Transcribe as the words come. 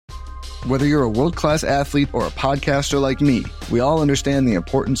Whether you're a world-class athlete or a podcaster like me, we all understand the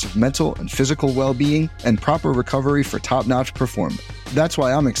importance of mental and physical well-being and proper recovery for top-notch performance. That's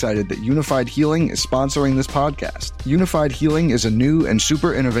why I'm excited that Unified Healing is sponsoring this podcast. Unified Healing is a new and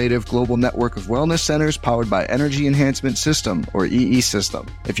super innovative global network of wellness centers powered by Energy Enhancement System, or EE System.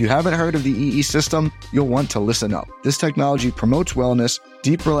 If you haven't heard of the EE System, you'll want to listen up. This technology promotes wellness,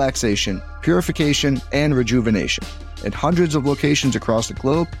 deep relaxation, purification, and rejuvenation. In hundreds of locations across the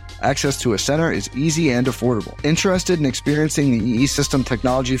globe, access to a center is easy and affordable. Interested in experiencing the EE System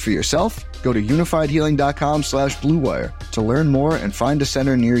technology for yourself? Go to unifiedhealing.com/bluewire to learn more and find a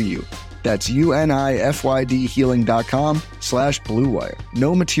center near you. That's unifydhealing.com/bluewire.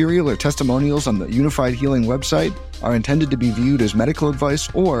 No material or testimonials on the Unified Healing website are intended to be viewed as medical advice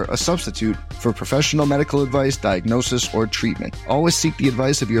or a substitute for professional medical advice, diagnosis, or treatment. Always seek the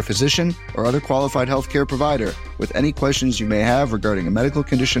advice of your physician or other qualified healthcare provider with any questions you may have regarding a medical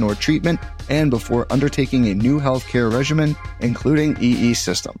condition or treatment and before undertaking a new healthcare regimen, including EE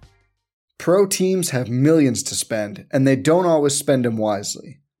System. Pro teams have millions to spend, and they don't always spend them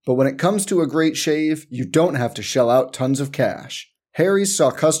wisely. But when it comes to a great shave, you don't have to shell out tons of cash. Harry's saw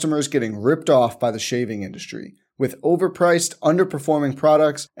customers getting ripped off by the shaving industry with overpriced, underperforming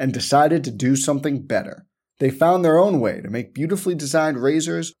products and decided to do something better. They found their own way to make beautifully designed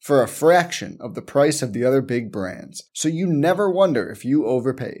razors for a fraction of the price of the other big brands, so you never wonder if you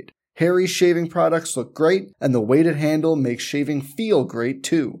overpaid. Harry's shaving products look great, and the weighted handle makes shaving feel great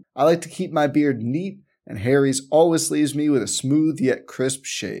too. I like to keep my beard neat, and Harry's always leaves me with a smooth yet crisp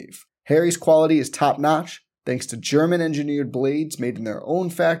shave. Harry's quality is top-notch, thanks to German-engineered blades made in their own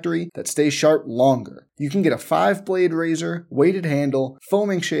factory that stay sharp longer. You can get a 5-blade razor, weighted handle,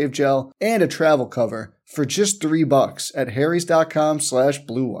 foaming shave gel, and a travel cover for just $3 at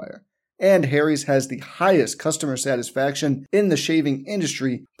harrys.com/bluewire. And Harry's has the highest customer satisfaction in the shaving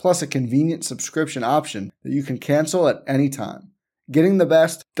industry, plus a convenient subscription option that you can cancel at any time. Getting the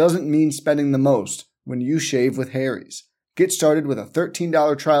best doesn't mean spending the most when you shave with Harry's. Get started with a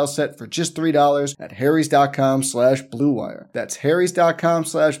 $13 trial set for just $3 at harrys.com/bluewire. That's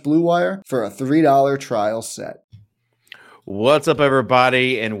harrys.com/bluewire for a $3 trial set. What's up,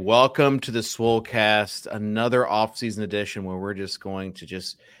 everybody, and welcome to the Swolecast, another off-season edition where we're just going to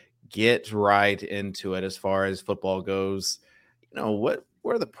get right into it as far as football goes. You know, what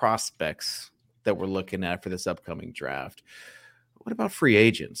are the prospects that we're looking at for this upcoming draft? What about free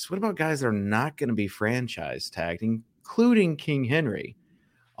agents? What about guys that are not going to be franchise tagged, including King Henry?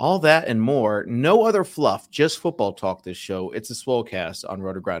 All that and more. No other fluff, just football talk this show. It's a Swolecast on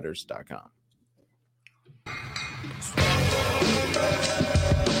rotogrinders.com.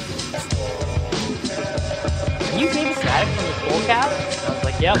 Can you Davis Maddox from the Swolecast? I was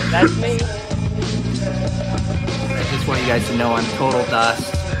like, yep, that's me. I just want you guys to know I'm total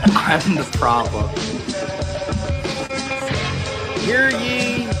dust. I'm the problem. Hear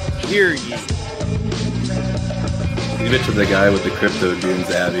ye, hear ye. Leave it to the guy with the crypto dunes,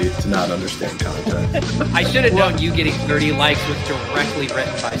 Abby, to not understand context. I should have known you getting 30 likes was directly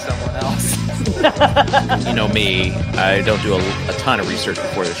written by someone else. You know me, I don't do a ton of research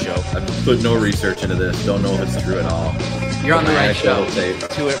before the show. I've put no research into this. Don't know if it's true at all. You're on the right show.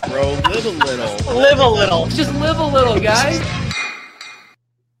 To it, bro. Live a little. Live a little. Just live a little, guys.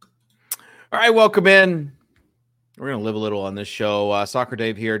 All right, welcome in. We're going to live a little on this show. Soccer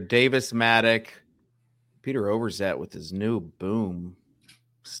Dave here. Davis Maddox. Peter Overzet with his new boom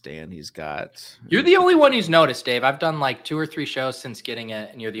stand he's got. You're the only one who's noticed, Dave. I've done like 2 or 3 shows since getting it,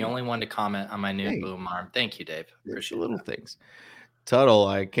 and you're the only one to comment on my new boom arm. Thank you, Dave. Appreciate little things. Tuttle,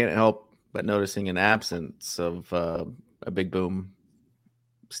 I can't help but noticing an absence of a big boom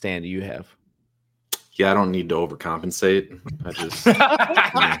stand you have. Yeah, I don't need to overcompensate. I just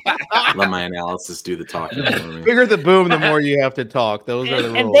let my analysis do the talking for me. The bigger the boom, the more you have to talk. Those are the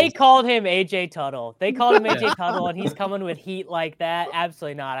rules. And they called him AJ Tuttle. They called him AJ Tuttle, and he's coming with heat like that.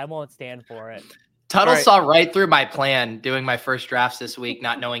 Absolutely not. I won't stand for it. Tuttle saw right through my plan doing my first drafts this week,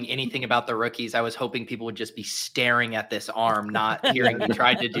 not knowing anything about the rookies. I was hoping people would just be staring at this arm, not hearing me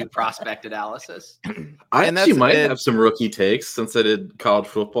try to do prospect analysis. I actually might have some rookie takes since I did college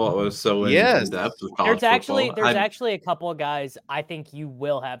football. I was so in depth with college football. There's actually a couple of guys I think you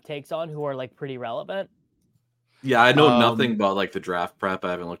will have takes on who are like pretty relevant. Yeah, I know nothing about like the draft prep.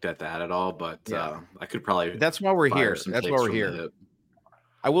 I haven't looked at that at all, but I could probably. That's why we're here. That's why we're here.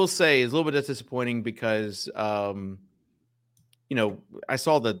 I will say it's a little bit disappointing because, you know, I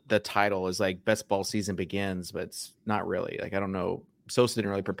saw the title is like best ball season begins, but it's not really. Like, I don't know. Sosa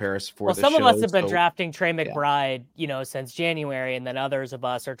didn't really prepare us for the show. Some of us have been drafting Trey McBride, you know, since January, and then others of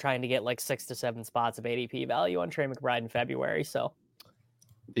us are trying to get like 6 to 7 spots of ADP value on Trey McBride in February. So,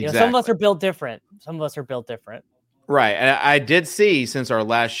 You know, some of us are built different. Right. And I did see since our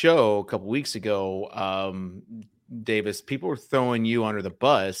last show a couple weeks ago, Davis, people were throwing you under the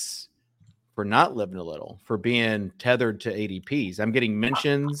bus for not living a little, for being tethered to ADPs. I'm getting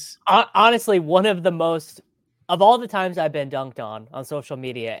mentions. Honestly, one of the most of all the times I've been dunked on social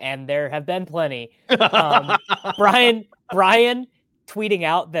media, and there have been plenty. Brian tweeting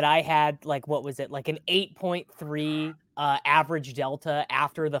out that I had like, what was it? Like an 8.3 average delta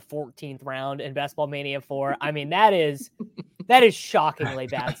after the 14th round in Best Ball Mania 4. I mean, that is shockingly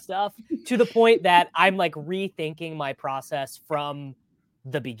bad stuff, to the point that I'm like rethinking my process from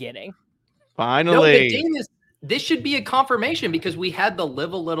the beginning. Finally. No, but this should be a confirmation, because we had the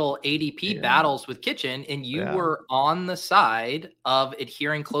live a little ADP battles with Kitchen, and you were on the side of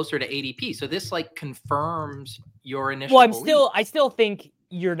adhering closer to ADP. So this like confirms your initial belief. I still think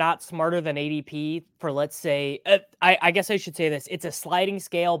you're not smarter than ADP for, let's say, I guess I should say this. It's a sliding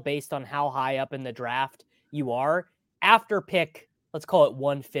scale based on how high up in the draft you are. After pick, let's call it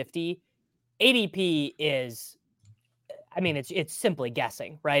 150, ADP is, I mean, it's simply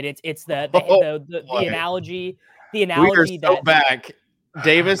guessing, right? It's the analogy. The analogy we are so back.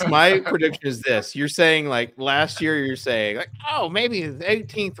 Davis, my prediction is this. You're saying like last year, you're saying like, oh, maybe the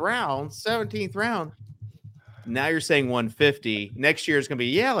 18th round, 17th round. Now you're saying 150. Next year is going to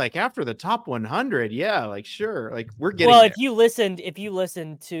be, like after the top 100. Yeah, like sure. Like we're getting there. If you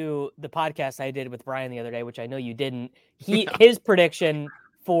listened to the podcast I did with Brian the other day, which I know you didn't, his prediction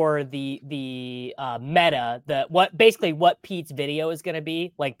for the meta, what Pete's video is going to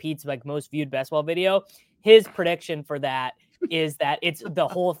be, like Pete's like most viewed best ball video, his prediction for that is that the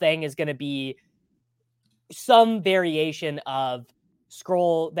whole thing is going to be some variation of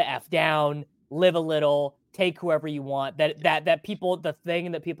scroll the F down, live a little, take whoever you want. That people, the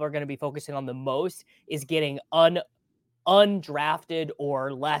thing that people are going to be focusing on the most is getting undrafted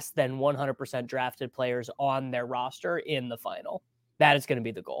or less than 100% drafted players on their roster in the final. That is going to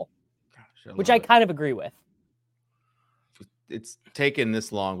be the goal, which I kind of agree with. It's taken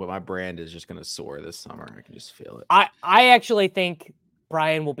this long, but my brand is just going to soar this summer. I can just feel it. I actually think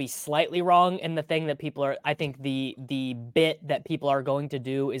Brian will be slightly wrong. And the thing that I think the bit that people are going to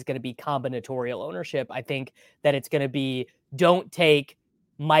do is going to be combinatorial ownership. I think that it's going to be, don't take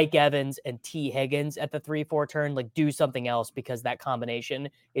Mike Evans and T Higgins at the 3-4 turn, like do something else, because that combination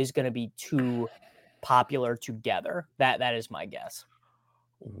is going to be too popular together. That is my guess.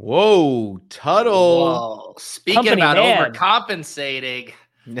 Whoa, Tuttle. Whoa. Speaking about overcompensating.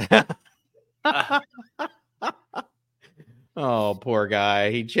 Oh, poor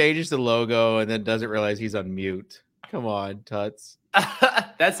guy. He changes the logo and then doesn't realize he's on mute. Come on, Tuts.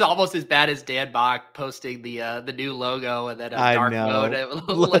 That's almost as bad as Dan Bach posting the new logo and then a dark mode. It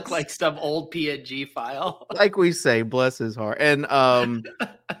will look like some old PNG file. Like we say, bless his heart. And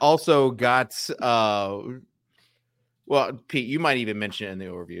also got well, Pete, you might even mention it in the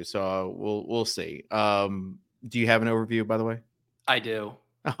overview, so we'll see. Do you have an overview, by the way? I do.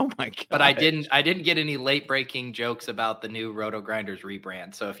 Oh my god! But I didn't get any late breaking jokes about the new Roto Grinders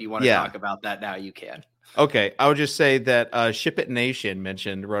rebrand. So if you want to talk about that now, you can. Okay, I would just say that Ship It Nation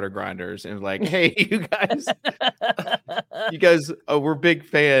mentioned Roto Grinders and like, hey, you guys, we're big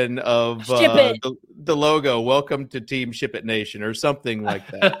fan of the logo. Welcome to Team Ship It Nation or something like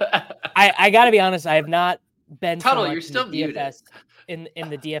that. I got to be honest, I have not been Tuttle, you're still DFS in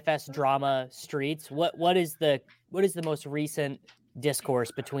the DFS drama streets. What is the most recent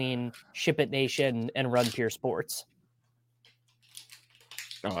discourse between Ship It Nation and Run Pure Sports?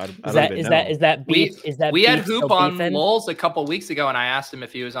 Oh, is that beef? We had Hoop on Lulz a couple weeks ago, and I asked him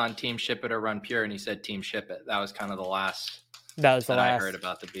if he was on Team Ship It or Run Pure, and he said Team Ship It. That was kind of the last. That was the last I heard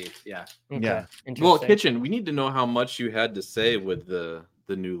about the beef. Yeah. Okay. Yeah. Well, Kitchen, we need to know how much you had to say with the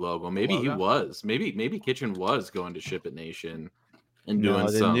new logo. Maybe he was. Maybe Kitchen was going to Ship It Nation and doing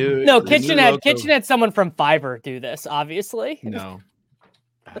some. Kitchen had someone from Fiverr do this. Obviously. No.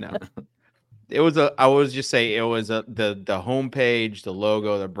 It was the homepage, the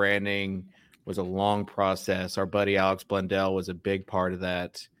logo, the branding was a long process. Our buddy Alex Blundell was a big part of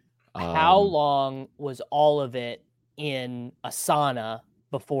that. How long was all of it in Asana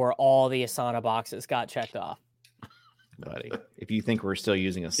before all the Asana boxes got checked off? Buddy, if you think we're still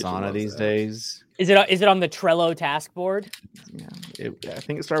using Asana these days, is it on the Trello task board? Yeah, I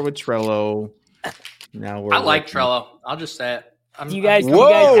think it started with Trello. Now I like Trello. I'll just say it. Do you guys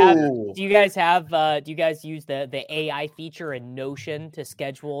use the AI feature in Notion to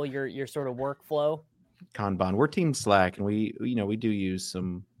schedule your sort of workflow? Kanban. We're Team Slack, and we do use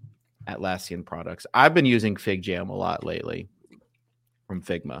some Atlassian products. I've been using FigJam a lot lately from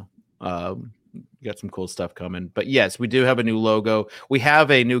Figma. got some cool stuff coming. But yes, we do have a new logo. We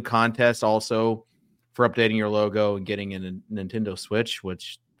have a new contest also for updating your logo and getting a Nintendo Switch,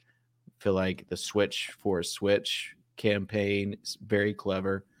 which I feel like the Switch for a Switch campaign is very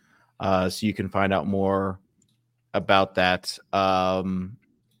clever. So you can find out more about that. And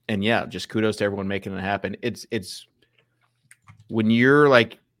yeah, just kudos to everyone making it happen. It's when you're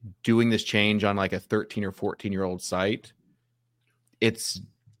like doing this change on like a 13 or 14-year-old site, it's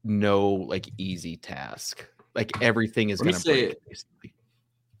no like easy task. Like everything is going to break, basically.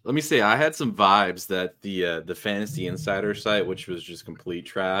 Let me say, I had some vibes that the Fantasy Insider site, which was just complete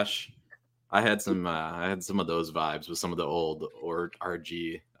trash. I had some of those vibes with some of the old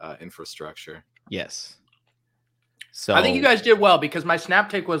RG infrastructure. Yes. So I think you guys did well, because my snap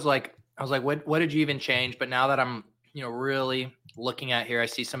take was like, I was like, what did you even change? But now that I'm, really looking at here, I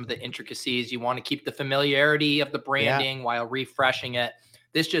see some of the intricacies. You want to keep the familiarity of the branding while refreshing it.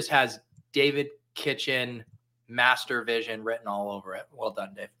 This just has David Kitchen Master Vision written all over it. Well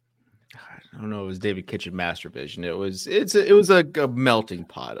done, Dave. I don't know. It was David Kitchen Master Vision. It was a melting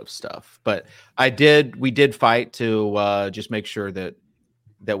pot of stuff. But we did fight to just make sure that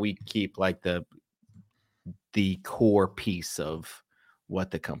we keep like the core piece of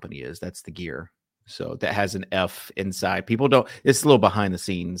what the company is. That's the gear. So that has an F inside. People don't. It's a little behind the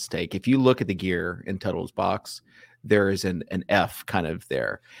scenes take. If you look at the gear in Tuttle's box, there is an F kind of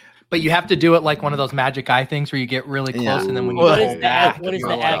there. But you have to do it like one of those magic eye things where you get really close, and then when you what pull back, what does the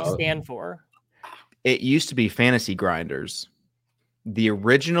X stand for? It used to be Fantasy Grinders. The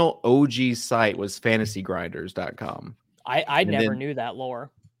original OG site was fantasygrinders.com. I never knew that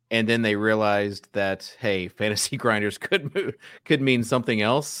lore. And then they realized that, hey, Fantasy Grinders could mean something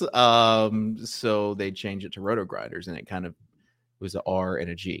else. So they changed it to Roto Grinders, and it kind of was an R and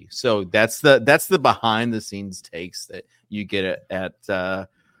a G. So that's the behind the scenes takes that you get at the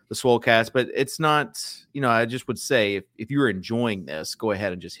Swolecast. But it's not, I just would say if you're enjoying this, go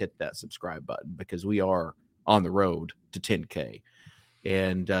ahead and just hit that subscribe button, because we are on the road to 10K.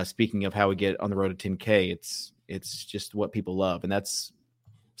 And speaking of how we get on the road to 10K, it's just what people love, and that's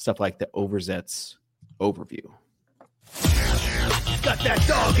stuff like the Overzets overview. Got that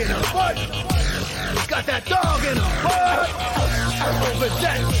dog in her butt. Got that dog in her butt.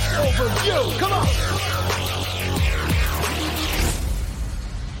 Overzets overview. Come on.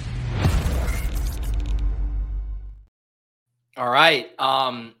 All right.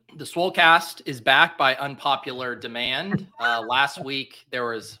 The Swolecast is back by unpopular demand. Last week, there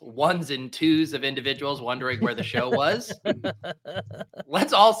was ones and twos of individuals wondering where the show was.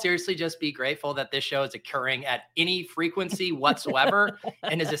 Let's all seriously just be grateful that this show is occurring at any frequency whatsoever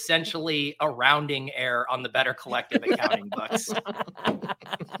and is essentially a rounding error on the Better Collective accounting books.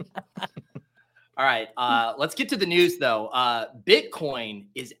 All right. Let's get to the news, though. Bitcoin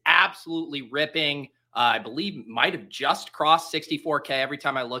is absolutely ripping. I believe might have just crossed 64K. Every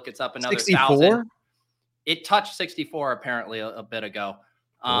time I look, it's up another 1,000. It touched 64 apparently a bit ago.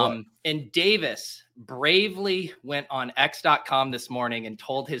 And Davis bravely went on X.com this morning and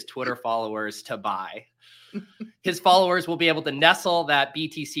told his Twitter followers to buy. His followers will be able to nestle that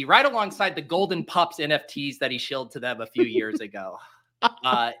BTC right alongside the Golden Pups NFTs that he shilled to them a few years ago.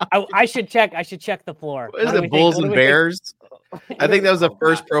 I should check the floor. What is it, Bulls and Bears? I think that was the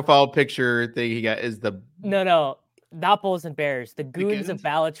first profile picture thing he got. Is the no, not Bulls and Bears. The Goons of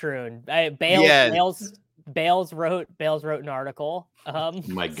Ballatroon. Bales wrote an article.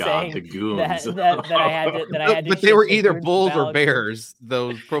 My God, the Goons. that I had to. But they were either Bulls or Bears.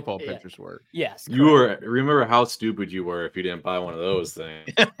 Those profile pictures were. Yes, you were. Remember how stupid you were if you didn't buy one of those things.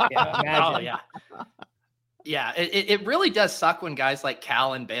 Yeah, it really does suck when guys like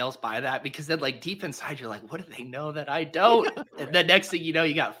Cal and Bales buy that, because then like deep inside you're like, what do they know that I don't? And the next thing you know,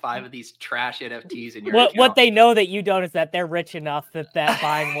 you got 5 of these trash NFTs in your account. What they know that you don't is that they're rich enough that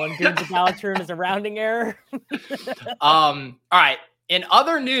buying one Goons of Ballatroon is a rounding error. All right. In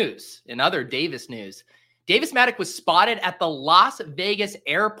other Davis news, Davis Mattek was spotted at the Las Vegas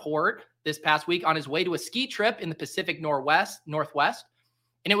airport this past week on his way to a ski trip in the Pacific Northwest.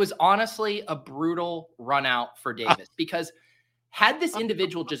 And it was honestly a brutal run out for Davis, because had this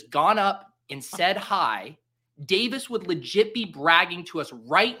individual just gone up and said hi, Davis would legit be bragging to us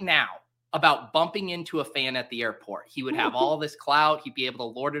right now about bumping into a fan at the airport. He would have all this clout. He'd be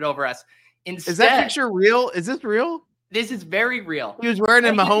able to lord it over us. Instead, is that picture real? Is this real? This is very real. He was wearing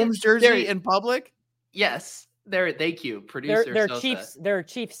a Mahomes jersey in public? Yes. Thank you, producer. There are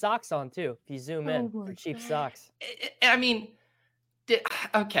Chiefs socks on, too. If you zoom in, they're Chiefs socks. I mean...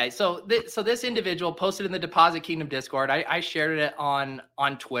 Okay, so this individual posted in the Deposit Kingdom Discord. I shared it on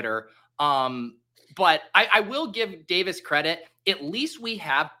Twitter. But I will give Davis credit. At least we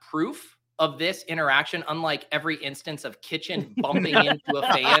have proof of this interaction, unlike every instance of Kitchen bumping into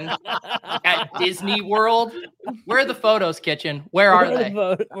a fan at Disney World. Where are the photos, Kitchen? Where are they?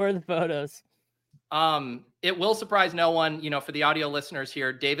 Where are the photos? It will surprise no one, for the audio listeners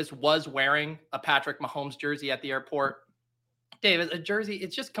here, Davis was wearing a Patrick Mahomes jersey at the airport. Davis, a jersey,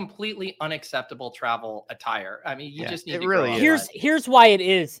 it's just completely unacceptable travel attire. I mean, you just need to really here's why it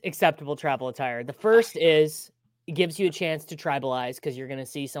is acceptable travel attire. The first is it gives you a chance to tribalize because you're going to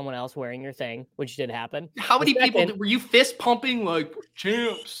see someone else wearing your thing, which did happen. How many people were you fist pumping like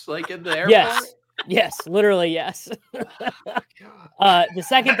champs, like in the airport? Yes, literally, yes. The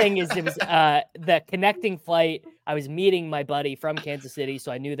second thing is it was the connecting flight. I was meeting my buddy from Kansas City,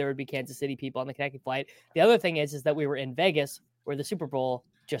 so I knew there would be Kansas City people on the connecting flight. The other thing is that we were in Vegas, where the Super Bowl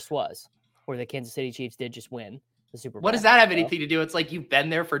just was, where the Kansas City Chiefs did just win the Super Bowl. What does that have anything to do? It's like you've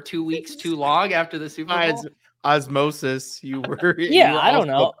been there for 2 weeks too long after the Super Bowl. Osmosis, you were. Yeah, I don't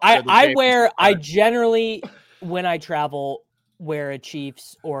know. I generally, when I travel, wear a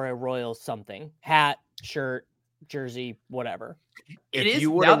Chiefs or a Royals something, hat, shirt, jersey, whatever. If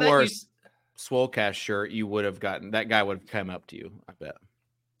you would have wore a Swolecast shirt, you would have gotten, that guy would have come up to you, I bet.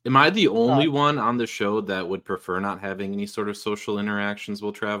 Am I the only one on the show that would prefer not having any sort of social interactions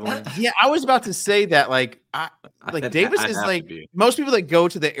while traveling? Yeah, I was about to say that. Davis is like, most people that go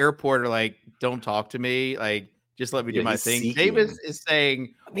to the airport are like, don't talk to me. Like, just let me do my thing. Seeking. Davis is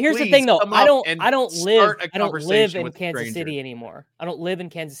saying, here's the thing though, I don't live in Kansas City anymore. I don't live in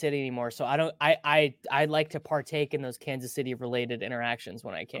Kansas City anymore. So I like to partake in those Kansas City related interactions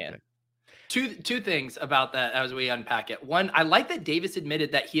when I can. Okay. Two things about that as we unpack it. One, I like that Davis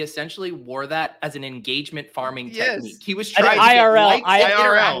admitted that he essentially wore that as an engagement farming technique. He was trying to IRL. get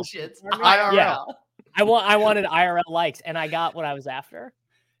interactions. IRL. Yeah. I wanted IRL likes, and I got what I was after.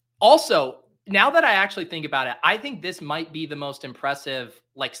 Also, now that I actually think about it, I think this might be the most impressive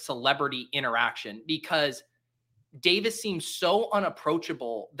celebrity interaction because Davis seems so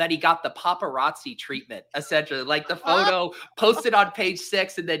unapproachable that he got the paparazzi treatment, essentially, like the photo posted on page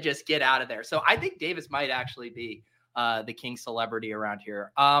 6 and then just get out of there. So I think Davis might actually be the king celebrity around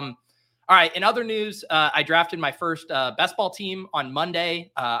here. All right. In other news, I drafted my first best ball team on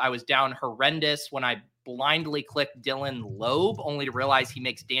Monday. I was down horrendous when I blindly clicked Dylan Loeb, only to realize he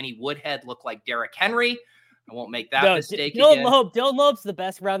makes Danny Woodhead look like Derrick Henry. I won't make that mistake again. Dylan Loeb's the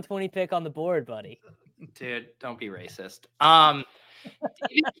best round 20 pick on the board, buddy. Dude, don't be racist.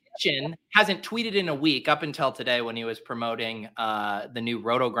 David Kitchen hasn't tweeted in a week up until today when he was promoting the new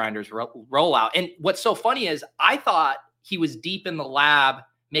Roto Grinders rollout. And what's so funny is I thought he was deep in the lab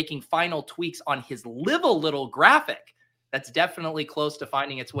making final tweaks on his Live a Little graphic. That's definitely close to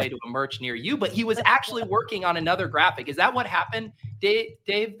finding its way to a merch near you, but he was actually working on another graphic. Is that what happened,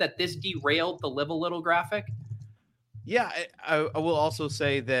 Dave, that this derailed the Live a Little graphic? Yeah, I will also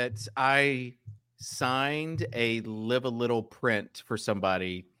say that I signed a Live a Little print for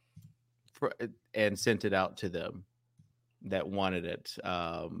somebody and sent it out to them that wanted it,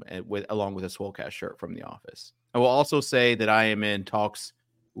 along with a Swolecast shirt from the office. I will also say that I am in talks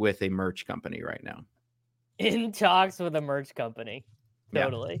with a merch company right now. In talks with a merch company.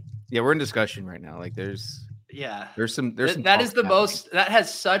 Totally. Yeah, we're in discussion right now. there's some that is the most that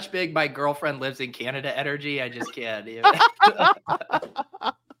has such big my girlfriend lives in Canada energy. I just can't even.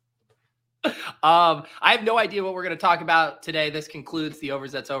 I have no idea what we're going to talk about today. This concludes the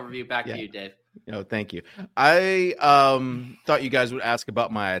Overzets overview. Back to you, Dave. Thank you. I thought you guys would ask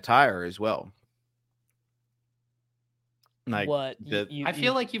about my attire as well. What? I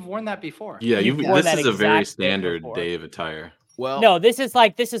feel like you've worn that before. Yeah, this is a very standard Dave attire. Well, no, this is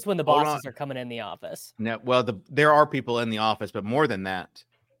when the bosses are coming in the office. No, well, there are people in the office, but more than that,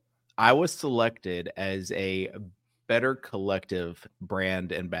 I was selected as a Better Collective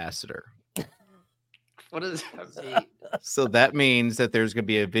brand ambassador. What does that mean? So that means that there's going to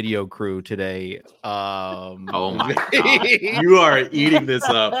be a video crew today. Oh my God. You are eating this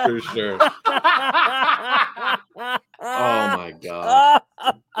up for sure. Oh my God.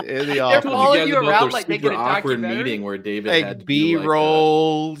 In the office. They're following you around like making an awkward meeting where David had to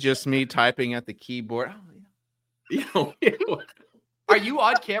B-roll, just me typing at the keyboard. Are you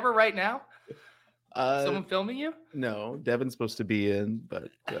on camera right now? Someone filming you? No, Devin's supposed to be in, but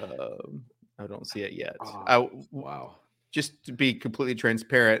I don't see it yet. Wow. Just to be completely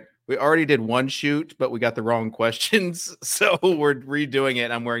transparent, we already did one shoot, but we got the wrong questions. So we're redoing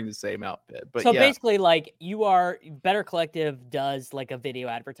it. I'm wearing the same outfit. But so basically, Better Collective does a video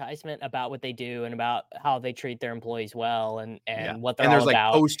advertisement about what they do and about how they treat their employees well and what they're all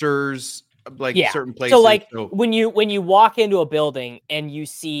about. There's posters like Yeah. certain places. So like when you walk into a building and you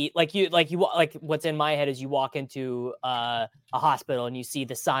see like what's in my head is you walk into a hospital and you see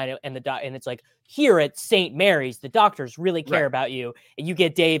the sign and and it's like, here at St. Mary's, the doctors really care about you, and you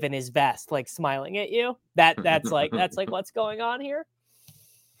get Dave in his vest like smiling at you. That's like what's going on here.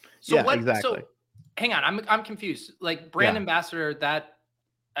 So yeah, what? Exactly. So hang on, I'm confused. Like brand ambassador, that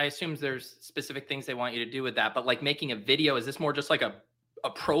I assume there's specific things they want you to do with that, but like making a video, is this more just like a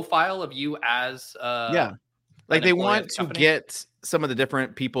profile of you as like they want to get some of the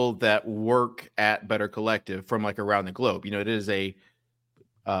different people that work at Better Collective from like around the globe. It is a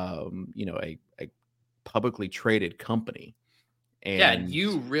a publicly traded company. And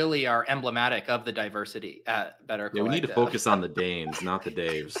you really are emblematic of the diversity at Better Collective. We need to focus on the Danes, not the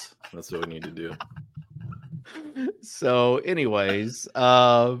Daves. That's what we need to do. So anyways,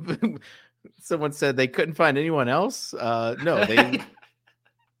 someone said they couldn't find anyone else. No, they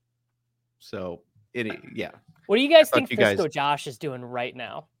so what do you guys think Fisco Josh is doing right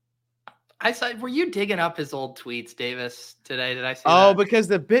now? I saw, were you digging up his old tweets, Davis, today? Did I see that? Oh, because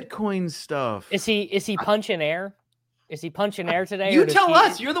the Bitcoin stuff. Is he punching air? Is he punching air today? You tell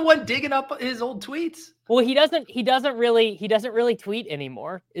us. You're the one digging up his old tweets. Well, he doesn't really tweet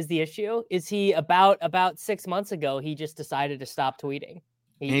anymore. Is the issue? Is he about 6 months ago he just decided to stop tweeting?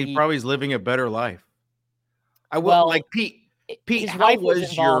 He probably is living a better life. Like Pete. His wife was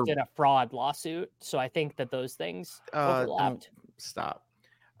involved in a fraud lawsuit, so I think that those things overlapped. Stop,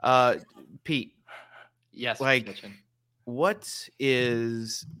 Pete. Yes. Like, what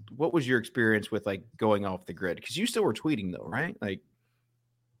was your experience with like going off the grid? Because you still were tweeting though, right? Like,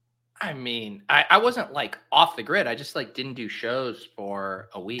 I mean, I wasn't like off the grid. I just like didn't do shows for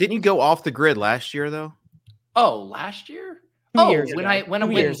a week. Didn't you go off the grid last year though? Oh, last year? When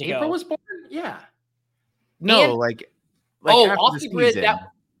April was born? Yeah. No, like off the grid.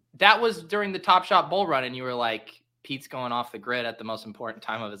 That was during the Top Shot Bull Run, and you were like, Pete's going off the grid at the most important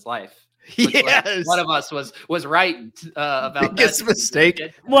time of his life. Yes, one of us was right about biggest mistake.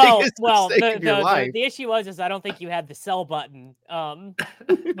 Well, the issue was I don't think you had the sell button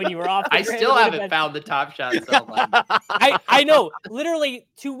when you were off. I still haven't found the Top Shot sell button. I know. Literally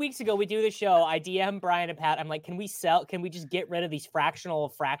 2 weeks ago, we do the show. I DM Brian and Pat. I'm like, can we just get rid of these fractional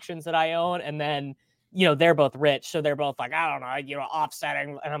fractions that I own? And then they're both rich, so they're both like, I don't know,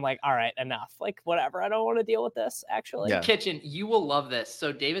 offsetting. And I'm like, all right, enough. Like, whatever. I don't want to deal with this, actually. Yeah. Kitchen, you will love this.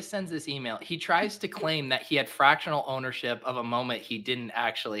 So Davis sends this email. He tries to claim that he had fractional ownership of a moment he didn't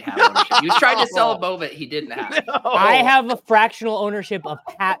actually have ownership. He was trying to sell a moment he didn't have. No. I have a fractional ownership of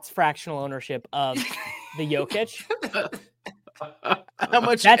Pat's fractional ownership of the Jokic. How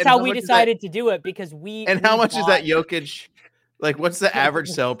much? That's how we decided to do it, because how much is that Jokic? Like, what's the average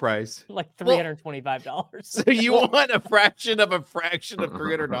sell price? Like $325. So you want a fraction of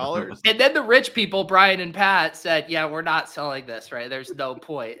 $300? And then the rich people, Brian and Pat, said, "Yeah, we're not selling this, right? There's no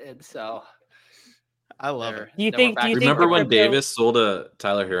point." And so, I love it. Do you think? Remember when Davis sold a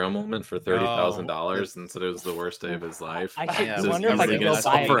Tyler Hero moment for $30,000 and said it was the worst day of his life? I wonder if I could go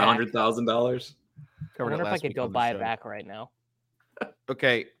buy it for $100,000. I wonder if I could go buy it back right now.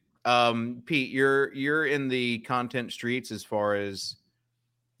 Okay. Pete, you're in the content streets as far as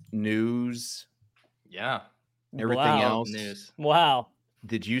news, everything else. News. Wow.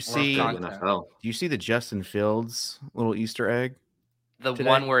 Did you see NFL? Do you see the Justin Fields little Easter egg? The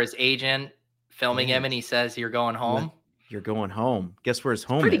one where his agent filming him and he says, "You're going home." You're going home. Guess where his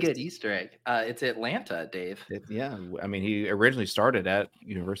home Pretty is? good Easter egg. It's Atlanta, Dave. I mean, he originally started at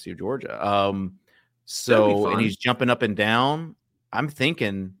University of Georgia. So and he's jumping up and down. I'm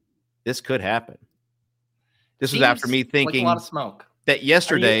thinking this could happen. This was after me thinking like a lot of smoke. That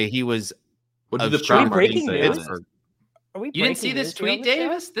yesterday he was. What did the crowd say? You didn't see this tweet,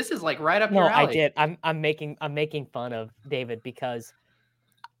 Davis? This is like right up your alley. No, I did. I'm making fun of David because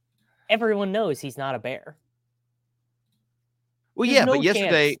everyone knows he's not a Bear. Well, but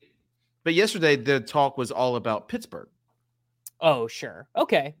yesterday the talk was all about Pittsburgh. Oh, sure.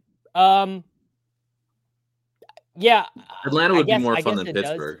 Okay. Yeah. Atlanta would be more fun than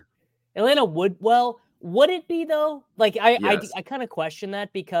Pittsburgh. Atlanta would. Well, would it be though? Like I kind of question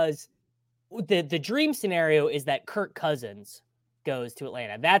that, because the dream scenario is that Kirk Cousins goes to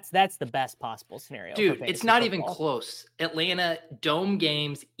Atlanta. That's the best possible scenario. Dude, it's not even close. Atlanta, dome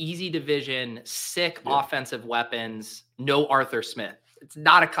games, easy division, sick offensive weapons, no Arthur Smith. It's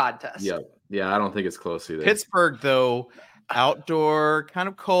not a contest. Yeah, I don't think it's close either. Pittsburgh, though, outdoor, kind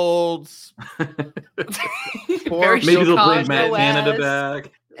of cold. Maybe they'll bring Matt Canada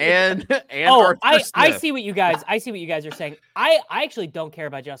back. And I see what you guys are saying. I actually don't care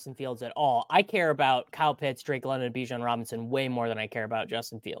about Justin Fields at all. I care about Kyle Pitts, Drake London, and Bijan Robinson way more than I care about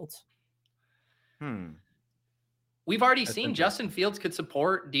Justin Fields. We've already seen Justin Fields could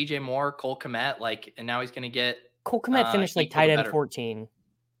support DJ Moore, Cole Kmet, and now he's going to get Cole Kmet finished tight end 14.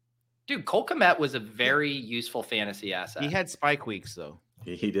 Dude, Cole Kmet was a very useful fantasy asset. He had spike weeks though.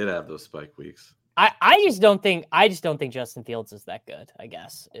 He did have those spike weeks. I just don't think Justin Fields is that good. I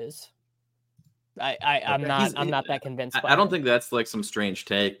guess I'm not that convinced. I don't think that's like some strange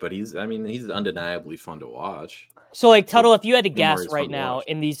take, but he's undeniably fun to watch. So like Tuttle, if you had to guess right now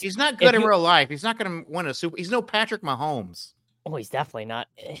in these, he's not good in real life. He's not going to win a Super. He's no Patrick Mahomes. Oh, he's definitely not.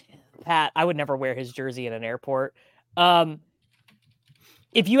 Pat, I would never wear his jersey in an airport.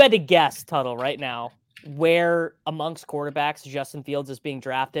 If you had to guess, Tuttle, right now, where amongst quarterbacks Justin Fields is being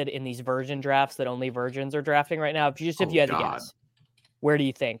drafted in these virgin drafts that only virgins are drafting right now, if you had to guess, where do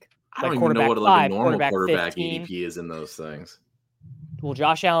you think? I don't even know what a normal quarterback 15? ADP is in those things. Well,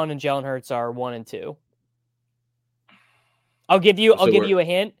 Josh Allen and Jalen Hurts are 1 and 2. I'll give you a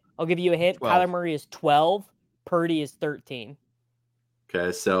hint. 12. Kyler Murray is 12. Purdy is 13.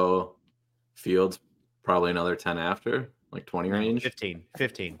 Okay, so Fields probably another 10 after, like 20 range.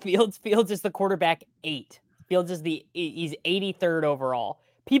 15. Fields is the quarterback 8. Fields is he's 83rd overall.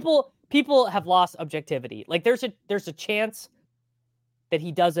 People have lost objectivity. Like there's a chance that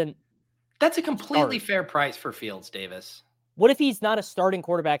he doesn't. That's a completely fair price for Fields, Davis. What if he's not a starting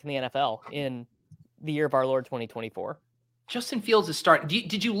quarterback in the NFL in the year of our Lord 2024? Justin Fields is starting.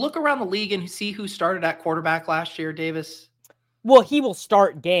 Did you look around the league and see who started at quarterback last year, Davis? Well, he will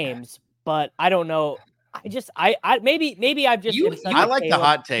start games, but I don't know. Maybe I've just. I like the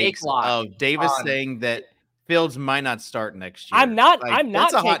hot takes of Davis saying that Fields might not start next year. I'm not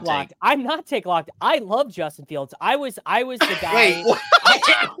take locked. I'm not take locked. I love Justin Fields. I was the guy. Wait, what?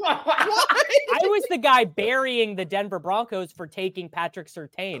 I was the guy burying the Denver Broncos for taking Patrick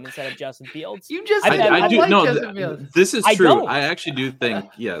Surtain instead of Justin Fields. You just this is true. I actually do think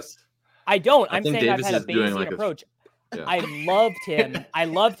yes. I don't. I'm saying Davis I've had a Bayesian approach. Yeah. I loved him. I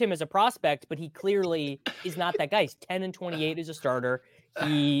loved him as a prospect, but he clearly is not that guy. He's 10 and 28 as a starter.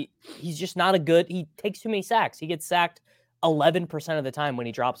 He's just not a good. He takes too many sacks. He gets sacked 11% of the time when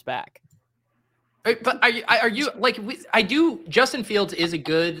he drops back. But are you like I do? Justin Fields is a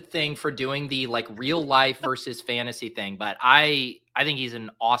good thing for doing the like real life versus fantasy thing, but I think he's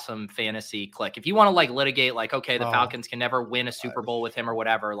an awesome fantasy click. If you want to like litigate, like okay, the Falcons can never win a Super Bowl with him or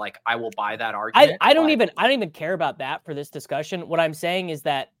whatever, like I will buy that argument. I don't even care about that for this discussion. What I'm saying is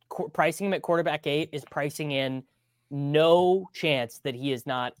that pricing him at quarterback 8 is pricing in no chance that he is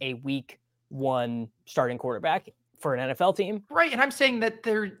not a week 1 starting quarterback for an NFL team. Right. And I'm saying that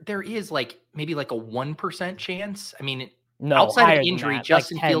there is like maybe like a 1% chance. I mean, no, outside of injury,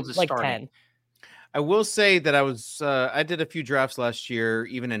 Justin Fields is starting. 10. I will say that I did a few drafts last year,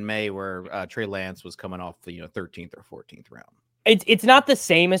 even in May, where Trey Lance was coming off the 13th or 14th round. It's not the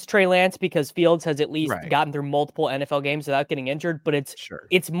same as Trey Lance because Fields has at least gotten through multiple NFL games without getting injured, but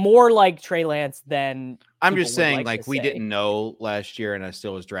it's more like Trey Lance than I'm just saying, like we didn't know last year, and I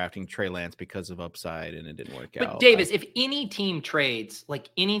still was drafting Trey Lance because of upside, and it didn't work out. But Davis, if any team trades like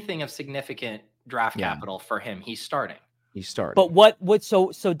anything of significant draft capital for him, he's starting. He started. But what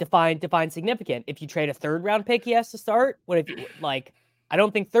so define significant? If you trade a 3rd round pick, he has to start. What if you like? I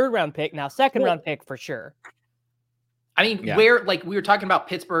don't think 3rd round pick. Now 2nd round pick for sure. I mean, where like we were talking about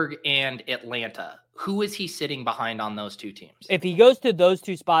Pittsburgh and Atlanta. Who is he sitting behind on those two teams? If he goes to those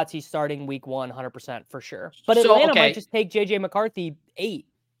two spots, he's starting week 1, 100% for sure. But Atlanta might just take JJ McCarthy 8.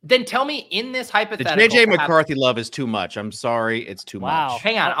 Then tell me in this hypothetical. The JJ McCarthy love is too much. I'm sorry, it's too much.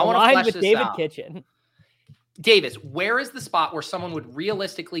 Hang on, I want to flesh this David out. Kitchen. Davis, where is the spot where someone would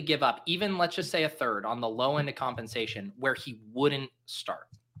realistically give up, even let's just say a 3rd on the low end of compensation, where he wouldn't start?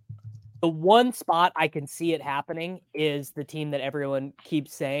 The one spot I can see it happening is the team that everyone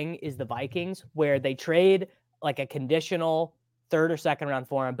keeps saying is the Vikings, where they trade like a conditional 3rd or 2nd round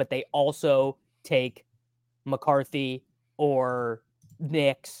for him, but they also take McCarthy or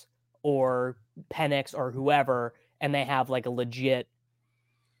Nix or Penix or whoever, and they have like a legit.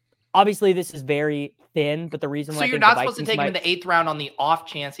 Obviously, this is very thin, but the reason why you're not supposed to take him in the 8th round on the off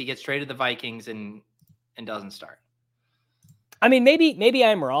chance he gets traded to the Vikings and doesn't start. I mean, maybe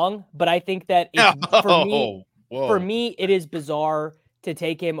I'm wrong, but I think that for me, it is bizarre to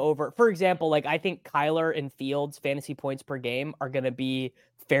take him over. For example, like I think Kyler and Fields' fantasy points per game are going to be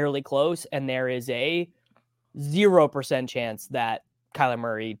fairly close, and there is a 0% chance that Kyler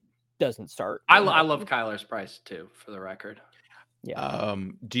Murray doesn't start. I love Kyler's price too, for the record. Yeah.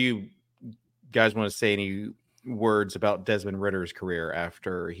 Do you guys want to say any words about Desmond Ritter's career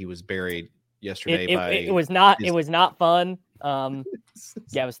after he was buried yesterday? It was not fun.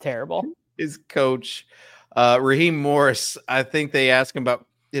 It was terrible. His coach, Raheem Morris, I think they asked him about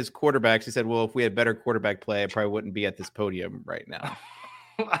his quarterbacks. He said, "Well, if we had better quarterback play, I probably wouldn't be at this podium right now."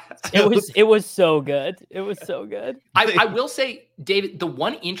 It was so good. It was so good. I will say, David, the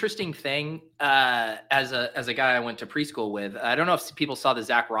one interesting thing as a guy I went to preschool with, I don't know if people saw the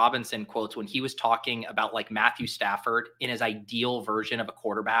Zach Robinson quotes when he was talking about like Matthew Stafford in his ideal version of a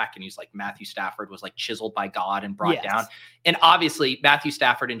quarterback. And he's like, Matthew Stafford was like chiseled by God and brought down. And obviously Matthew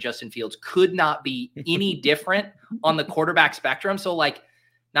Stafford and Justin Fields could not be any different on the quarterback spectrum. So like,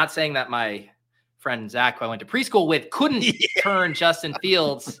 not saying that my friend Zach, who I went to preschool with, couldn't turn Justin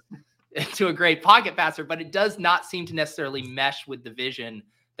Fields into a great pocket passer, but it does not seem to necessarily mesh with the vision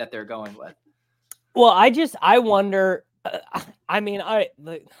that they're going with. Well, I wonder.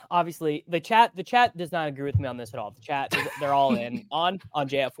 Obviously the chat does not agree with me on this at all. The chat, they're all in on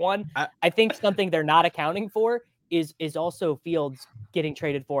JF1. I think something they're not accounting for is also Fields getting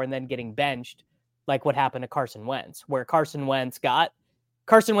traded for and then getting benched, like what happened to Carson Wentz, where Carson Wentz got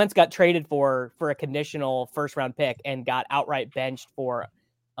traded for a conditional first round pick and got outright benched for,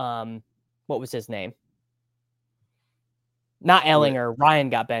 what was his name? Not Ellinger. Ryan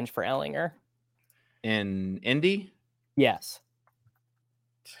got benched for Ellinger. In Indy? Yes.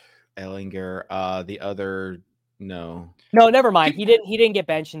 Ellinger. The other, no, never mind. He didn't get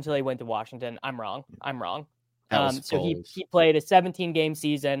benched until he went to Washington. I'm wrong. So he played a 17 game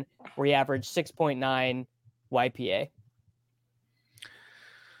season where he averaged 6.9 YPA.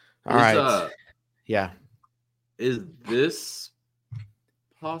 All right. Yeah. Is this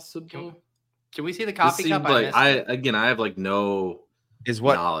possible? Can we see the coffee cup? Like I have like no knowledge is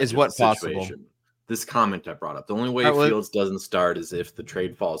what of the possible? situation. This comment I brought up. The only way Fields doesn't start is if the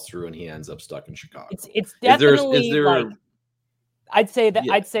trade falls through and he ends up stuck in Chicago. It's definitely is there like, I'd say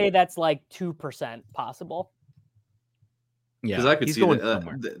that's like 2% possible. Yeah, because I could see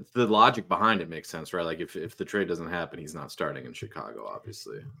the logic behind it makes sense, right? Like if the trade doesn't happen, he's not starting in Chicago,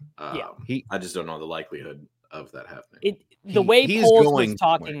 obviously. I just don't know the likelihood of that happening. The way Poles was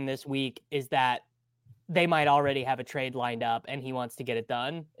talking this week is that they might already have a trade lined up, and he wants to get it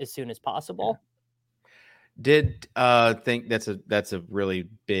done as soon as possible. Did think that's a really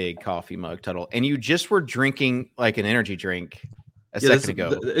big coffee mug, Tuttle, and you just were drinking like an energy drink a second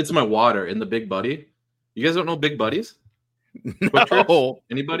ago. It's my water in the Big Buddy. You guys don't know Big Buddies? No.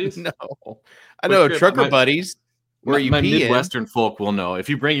 Any buddies? No. I know trucker buddies where my Midwestern folk will know. If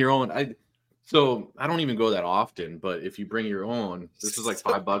you bring your own, I don't even go that often, but if you bring your own, this is like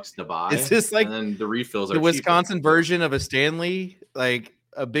 $5 to buy. Is this like, and then the refills are the Wisconsin cheaper. Version of a Stanley, like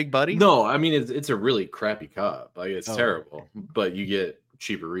a Big Buddy? No, I mean it's a really crappy cup. Like it's terrible, but you get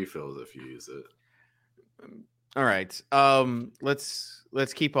cheaper refills if you use it. All right.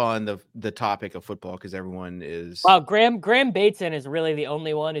 Let's keep on the topic of football because everyone is. Wow, Graham Bateson is really the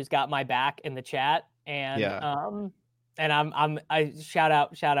only one who's got my back in the chat, and I shout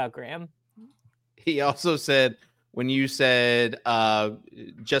out Graham. He also said when you said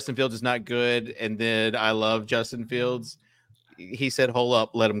Justin Fields is not good, and then I love Justin Fields. He said, "Hold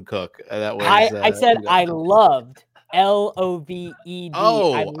up, let him cook." That was. I said I loved LOVED.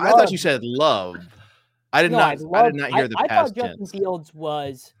 Oh, I thought you said love. I did not hear the past tense. I thought Justin Fields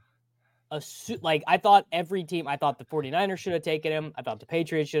was I thought every team. I thought the 49ers should have taken him. I thought the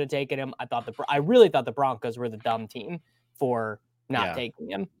Patriots should have taken him. I really thought the Broncos were the dumb team for not taking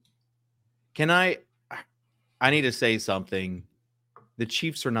him. I need to say something. The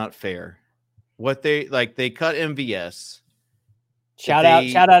Chiefs are not fair. What they cut MVS. Shout out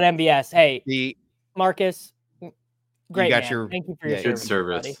MVS. Hey, Marcus. Great. You got Thank you for your good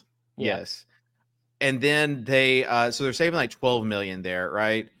service. Buddy. Yes. And then they so they're saving like $12 million there,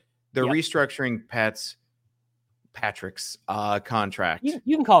 right? They're restructuring Patrick's contract. You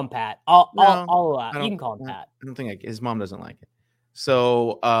can call him Pat. I'll allow. You can call him Pat. I don't think his mom doesn't like it.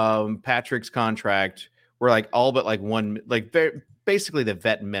 So Patrick's contract, we're like all but like one, like basically the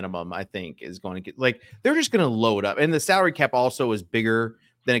vet minimum, I think, is going to get like they're just going to load up, and the salary cap also is bigger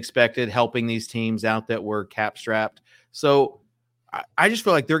than expected, helping these teams out that were cap strapped. So I just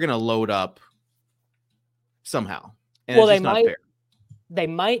feel like they're going to load up somehow. And they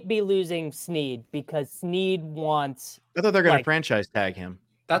might be losing Snead because Snead wants. I thought they're going to franchise tag him.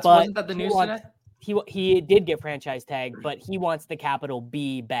 Wasn't that the news today? He did get franchise tag, but he wants the capital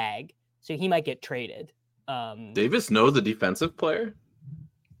B bag, so he might get traded. Davis knows the defensive player.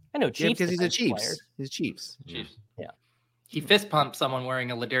 I know Chiefs because he's a Chiefs. Player. He's Chiefs. Yeah. He fist pumped someone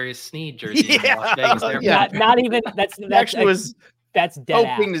wearing a Ladarius Sneed jersey in Las Vegas Airport. Yeah. Not even that's actually was. That's dead.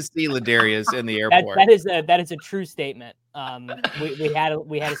 Hoping to see Ladarius in the airport. That is a true statement. We had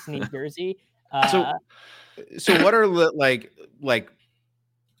a Snead jersey. So what are like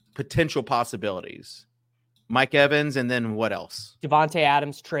potential possibilities? Mike Evans, and then what else? Devontae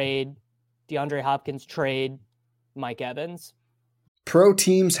Adams trade, DeAndre Hopkins trade, Mike Evans. Pro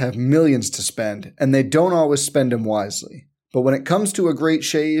teams have millions to spend, and they don't always spend them wisely. But when it comes to a great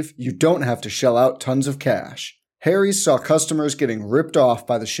shave, you don't have to shell out tons of cash. Harry's saw customers getting ripped off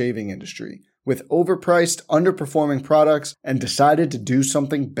by the shaving industry with overpriced, underperforming products and decided to do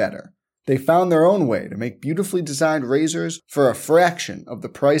something better. They found their own way to make beautifully designed razors for a fraction of the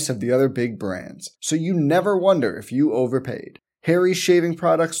price of the other big brands, so you never wonder if you overpaid. Harry's shaving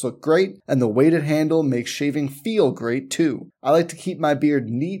products look great, and the weighted handle makes shaving feel great too. I like to keep my beard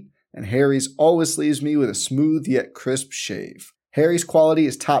neat, and Harry's always leaves me with a smooth yet crisp shave. Harry's quality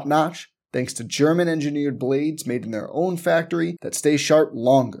is top-notch, thanks to German-engineered blades made in their own factory that stay sharp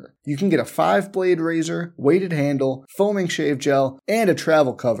longer. You can get a 5-blade razor, weighted handle, foaming shave gel, and a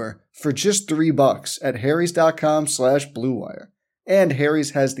travel cover for just $3 at harrys.com/bluewire. And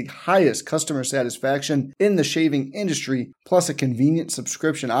Harry's has the highest customer satisfaction in the shaving industry, plus a convenient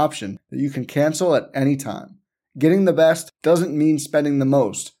subscription option that you can cancel at any time. Getting the best doesn't mean spending the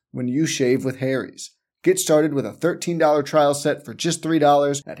most when you shave with Harry's. Get started with a $13 trial set for just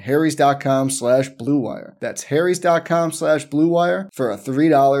 $3 at harrys.com/bluewire. That's harrys.com/bluewire for a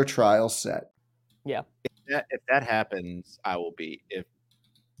 $3 trial set. Yeah. If that happens, I will be. If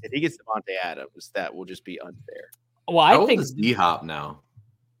he gets Devontae Adams, that will just be unfair. Well, I How think old is D-Hop now?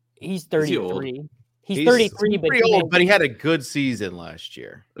 he's Is he 33. He's 33, but pretty old, but he had a good season last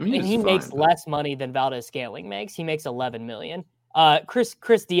year. I mean, and he makes less money than Valdez Scantling makes. He makes $11 million.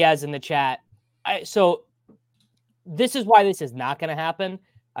 Chris Diaz in the chat. So this is why this is not going to happen.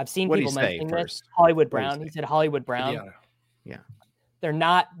 I've seen people mentioning this. Hollywood Brown. He said Hollywood Brown. Yeah. They're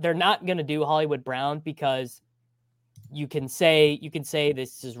not going to do Hollywood Brown because you can say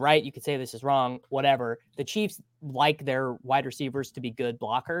this is right, you can say this is wrong, whatever. The Chiefs like their wide receivers to be good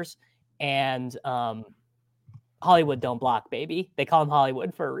blockers, and Hollywood don't block, baby. They call him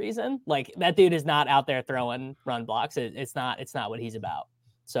Hollywood for a reason. Like, that dude is not out there throwing run blocks. It's not what he's about.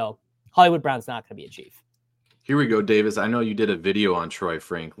 So Hollywood Brown's not going to be a Chief. Here we go, Davis. I know you did a video on Troy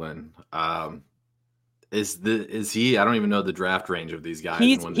Franklin. Is he? I don't even know the draft range of these guys.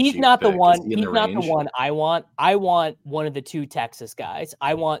 He's not the one. He's not the one I want. I want one of the two Texas guys.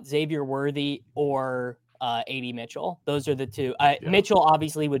 I want Xavier Worthy or A.D. Mitchell. Those are the two. Mitchell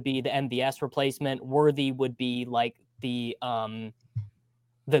obviously would be the MVS replacement. Worthy would be like the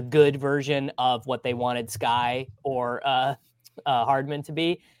good version of what they wanted Sky or Hardman to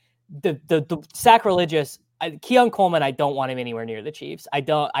be. The sacrilegious. Keon Coleman, I don't want him anywhere near the Chiefs.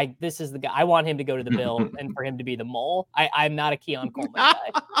 This is the guy. I want him to go to the Bills and for him to be the mole. I'm not a Keon Coleman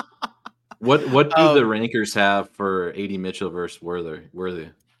guy. What do the rankers have for A.D. Mitchell versus Worthy?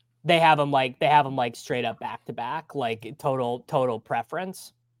 They have him like straight up back to back, like total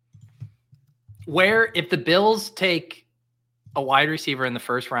preference. Where if the Bills take a wide receiver in the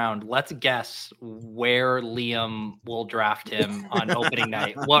first round, let's guess where Liam will draft him on opening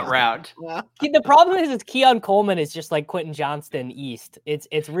night. What round? The problem is Keon Coleman is just like Quentin Johnston East. It's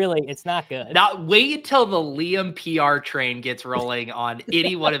not good. Now wait until the Liam PR train gets rolling on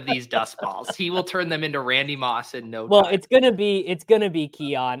any one of these dust balls. He will turn them into Randy Moss in no time. Well, it's gonna be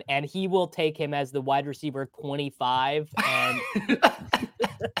Keon, and he will take him as the wide receiver 25. And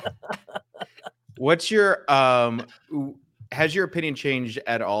what's your has your opinion changed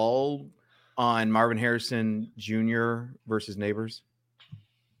at all on Marvin Harrison Jr. versus Neighbors?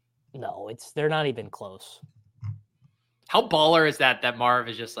 No, they're not even close. How baller is that Marv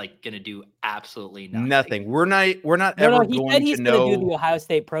is just like going to do absolutely nothing? Nothing. We're not ever he going said he's to going know. to do the Ohio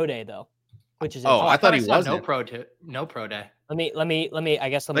State Pro Day though, which is I thought he wasn't. No pro day. Let me. I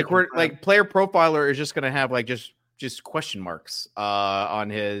guess like Player Profiler is just going to have like just question marks on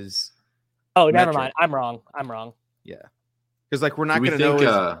his. Oh, never mind. I'm wrong. Yeah. Because like we're not going to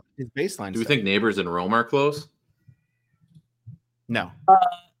know his baseline. Do we think Neighbors and Rome are close? No.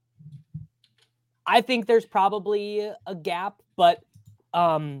 I think there's probably a gap, but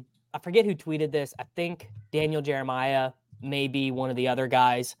I forget who tweeted this. I think Daniel Jeremiah may be one of the other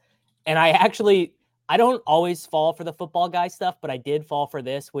guys. And I don't always fall for the football guy stuff, but I did fall for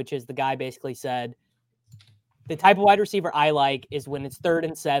this, which is the guy basically said, the type of wide receiver I like is when it's 3rd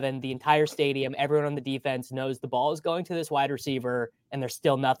and 7, the entire stadium, everyone on the defense knows the ball is going to this wide receiver and there's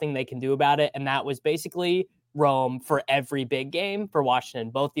still nothing they can do about it. And that was basically Rome for every big game for Washington,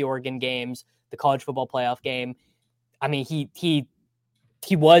 both the Oregon games, the college football playoff game. I mean, he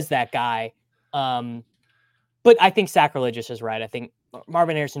was that guy. But I think Sacrilegious is right. I think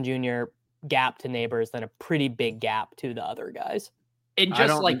Marvin Harrison Jr. gap to Neighbors, then a pretty big gap to the other guys. And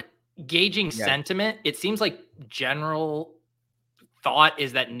just like gauging sentiment, it seems like general thought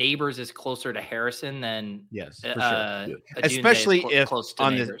is that Neighbors is closer to Harrison than Yes, for sure. Ajunze Especially is if close to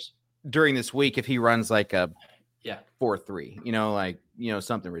on Neighbors. during this week, if he runs like a 4.3,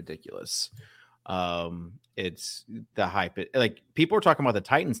 something ridiculous. It's the hype. Like people are talking about the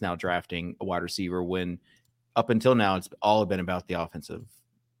Titans now drafting a wide receiver when up until now it's all been about the offensive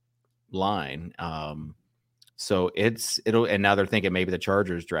line. So and now they're thinking maybe the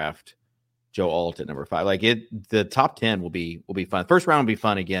Chargers draft Joe Alt at number 5. Like the top 10 will be fun. First round will be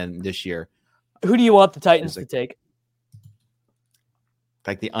fun again this year. Who do you want the Titans to take?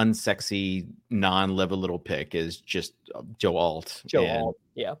 Like the unsexy, non-level little pick is just Joe Alt. Alt,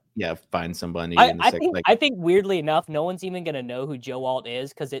 yeah. Find somebody. I think weirdly enough, no one's even gonna know who Joe Alt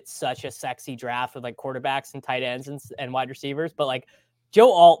is because it's such a sexy draft with like quarterbacks and tight ends and wide receivers. But like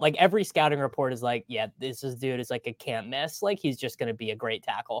Joe Alt, like every scouting report is like, yeah, this dude is like a can't miss. Like he's just gonna be a great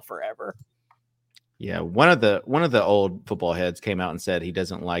tackle forever. Yeah, one of the old football heads came out and said he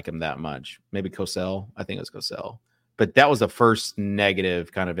doesn't like him that much. Maybe Cosell. I think it was Cosell. But that was the first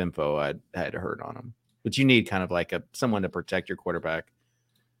negative kind of info I had heard on him. But you need kind of like someone to protect your quarterback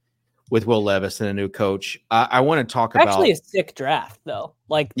with Will Levis and a new coach. I want to talk about actually a sick draft though.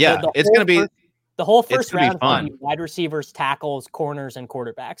 Like it's going to be the whole first round fun. Wide receivers, tackles, corners, and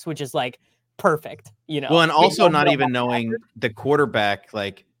quarterbacks, which is like perfect. Well, and also not even knowing the quarterback.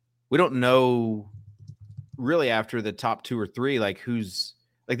 Like we don't know really after the top 2 or 3. Like who's.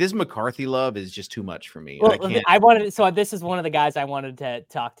 Like this McCarthy love is just too much for me. Well, this is one of the guys I wanted to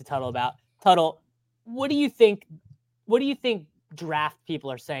talk to Tuttle about. Tuttle, what do you think draft people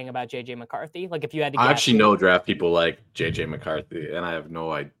are saying about JJ McCarthy? Like if you had to guess. I actually know draft people like JJ McCarthy, and I have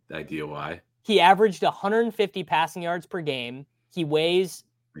no idea why. He averaged 150 passing yards per game. He weighs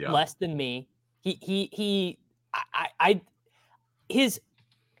less than me. His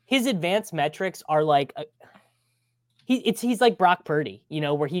advanced metrics are like he's like Brock Purdy,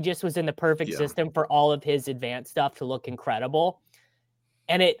 where he just was in the perfect system for all of his advanced stuff to look incredible.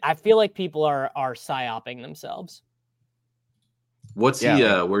 And I feel like people are psyoping themselves. What's he?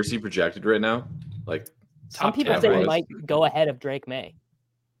 Where's he projected right now? Like some people say he might go ahead of Drake May.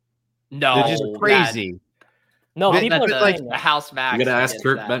 No, they're just crazy. People are like a house max. You got to ask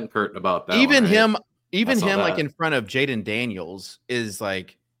Kurt Benkert about that. Even one, him, right? even him, like in front of Jaden Daniels is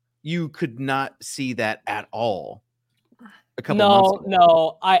like you could not see that at all.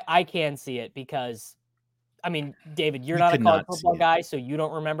 No, I can see it because, I mean, David, you're not a college football guy, so you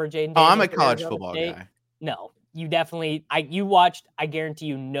don't remember Jaden Daniels. Oh, I'm a college football guy. No, you definitely, you watched, I guarantee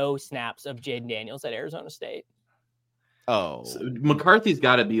you, no snaps of Jaden Daniels at Arizona State. Oh. So McCarthy's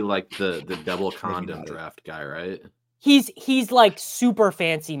got to be like the double condom draft guy, right? He's like super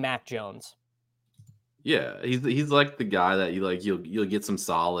fancy Mac Jones. Yeah, he's like the guy that you'll get some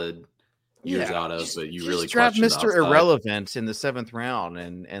solid years out of, but you really draft Mr. Irrelevant in the 7th round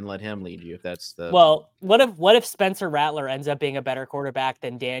and let him lead you if that's the. Well, what if Spencer Rattler ends up being a better quarterback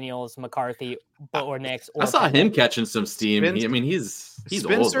than Daniels, McCarthy, or Nix? I saw him catching some steam. He's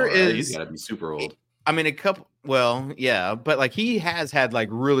Spencer old, right? He's got to be super old. I mean, but like he has had like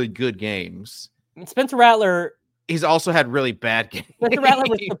really good games. Spencer Rattler. He's also had really bad games. Spencer Rattler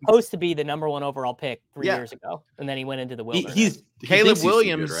was supposed to be the number 1 overall pick 3 years ago, and then he went into the wilderness. Caleb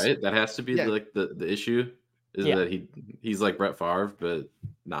Williams, good, right? That has to be like the issue is that he's like Brett Favre, but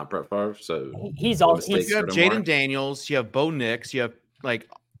not Brett Favre. So he's all. You have Jaden Daniels, you have Bo Nix, you have like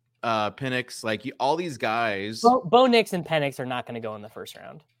Penix, like all these guys. Bo Nix and Penix are not going to go in the first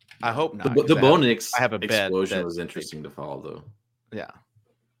round. I hope not. The Bo Nix I have a explosion was interesting to follow, though. Yeah.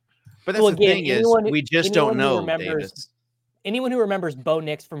 But that's the thing is, we just don't know, Davis. Anyone who remembers Bo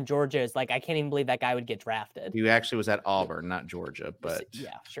Nix from Georgia is like, I can't even believe that guy would get drafted. He actually was at Auburn, not Georgia, but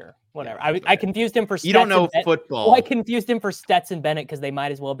yeah, sure, whatever. I confused him for. You don't know football. Well, I confused him for Stetson Bennett because they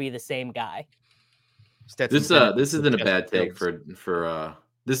might as well be the same guy. This isn't a bad take for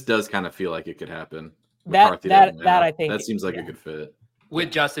this does kind of feel like it could happen. That I think that seems like a good fit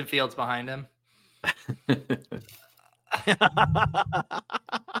with Justin Fields behind him.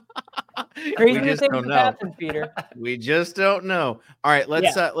 Crazy things happen, Peter. We just don't know. All right,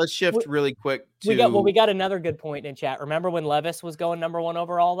 let's shift really quick to. We got another good point in chat. Remember when Levis was going number 1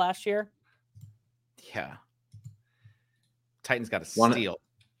 overall last year? Yeah. Titans got a steal.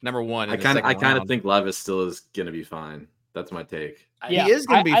 Number 1. I kind of think Levis still is going to be fine. That's my take. He is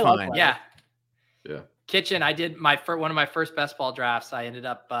going to be fine. Like yeah. Kitchen, I did one of my first best ball drafts. I ended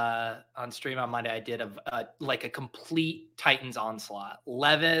up on stream on Monday. I did a complete Titans onslaught: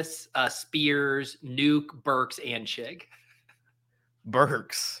 Levis, Spears, Nuke, Burks, and Chig.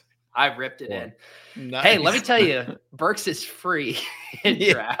 Burks. I ripped it in. Nice. Hey, let me tell you, Burks is free in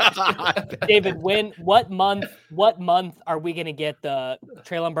draft. David, what month are we going to get the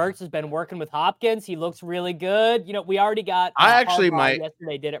Treylon Burks has been working with Hopkins. He looks really good. You know, we already got, I actually Harbaugh might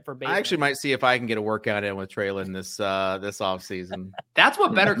yesterday did it for Bateman. I actually might see if I can get a workout in with Treylon this offseason. That's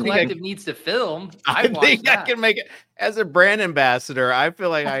what Better Collective needs to film. I think I can make it as a brand ambassador. I feel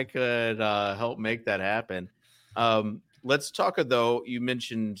like I could help make that happen. Let's talk though. You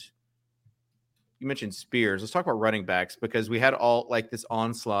mentioned Spears. Let's talk about running backs because we had all like this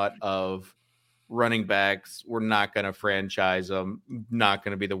onslaught of running backs. We're not going to franchise them. Not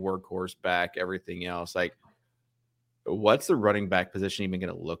going to be the workhorse back. Everything else, like, what's the running back position even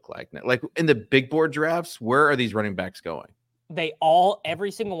going to look like? Like in the big board drafts, where are these running backs going?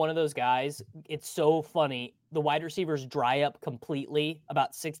 Every single one of those guys. It's so funny. The wide receivers dry up completely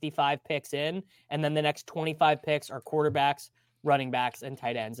about 65 picks in, and then the next 25 picks are quarterbacks, running backs, and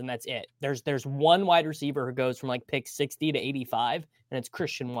tight ends, and that's it. There's one wide receiver who goes from like pick 60 to 85, and it's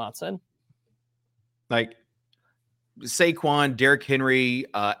Christian Watson. Like Saquon, Derrick Henry,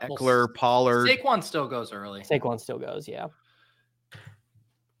 Eckler, Pollard. Saquon still goes early. Saquon still goes, yeah.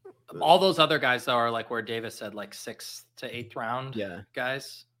 All those other guys though are like where Davis said, like 6th to 8th round. Yeah,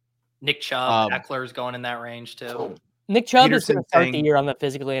 guys. Nick Chubb, Eckler's going in that range too. Nick Chubb is going to start the year on the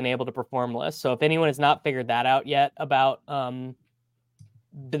physically unable to perform list. So if anyone has not figured that out yet about the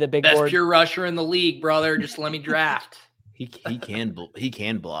big best board, pure rusher in the league, brother, just let me draft. he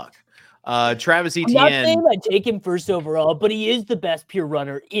can block. Travis Etienne. I'm not saying I take him first overall, but he is the best pure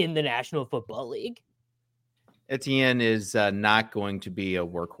runner in the National Football League. Etienne is not going to be a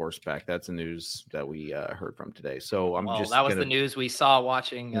workhorse back. That's the news that we heard from today. So that was the news we saw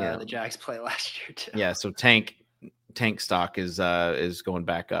watching the Jags play last year too. Yeah. So tank stock is going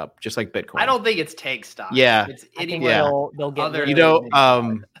back up, just like Bitcoin. I don't think it's tank stock. Yeah. It's they'll get other.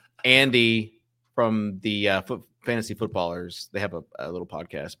 Andy from the Fantasy Footballers, they have a little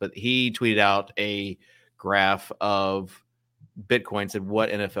podcast, but he tweeted out a graph of Bitcoin, said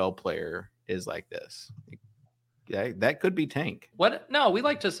what NFL player is like this. Yeah, that could be Tank. What? No, we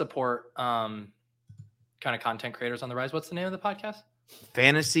like to support kind of content creators on the rise. What's the name of the podcast?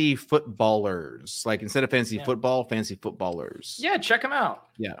 Fantasy Footballers. Like instead of fantasy football, Fantasy Footballers. Yeah, check them out.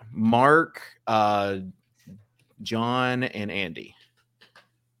 Yeah. Mark, John, and Andy.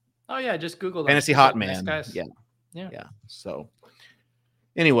 Oh yeah, just Google them. Fantasy Hot Man. Nice guys. Yeah. So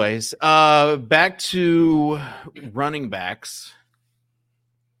anyways, back to running backs.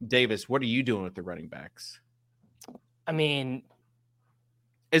 Davis, what are you doing with the running backs? I mean,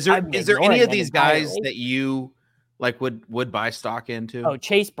 is there any of these guys that you like would buy stock into? Oh,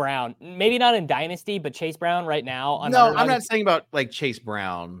 Chase Brown. Maybe not in Dynasty, but Chase Brown right now. No, I'm not saying about like Chase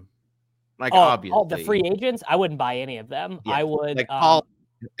Brown. Like obviously. Oh, the free agents, I wouldn't buy any of them. Yeah. I would like Paul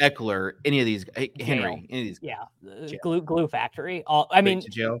Eckler, any of these Henry, any of these. Yeah. Glue Factory. I mean,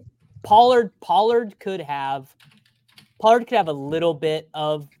 Joe. Pollard could have a little bit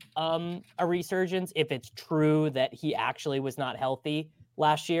of a resurgence if it's true that he actually was not healthy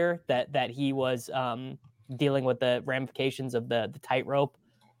last year, that he was dealing with the ramifications of the tightrope,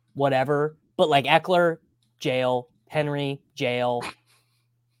 whatever. But like Eckler, jail. Henry, jail.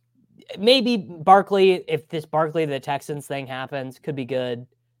 Maybe Barkley, if this Barkley the Texans thing happens, could be good.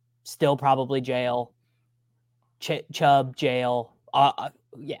 Still probably jail. Chubb, jail.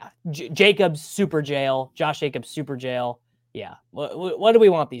 Jacobs, super jail. Josh Jacobs, super jail. Yeah. What do we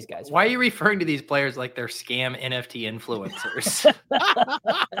want these guys for? Why are you referring to these players like they're scam NFT influencers?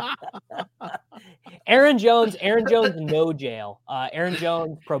 Aaron Jones, no jail. Aaron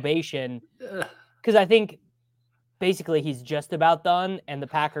Jones, probation. Because I think basically he's just about done, and the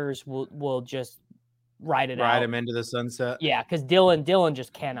Packers will just ride him into the sunset. Yeah, because Dylan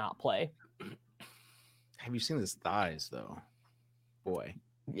just cannot play. Have you seen his thighs, though? Boy.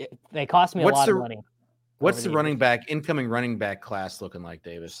 Yeah, they cost me a lot of money. What's the incoming running back class looking like,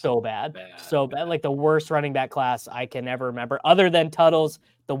 Davis? So bad. So bad. Like the worst running back class I can ever remember. Other than Tuttle's,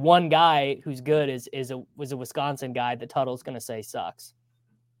 the one guy who's good was a Wisconsin guy that Tuttle's going to say sucks.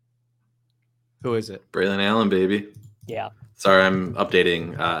 Who is it? Braylon Allen, baby. Yeah. Sorry, I'm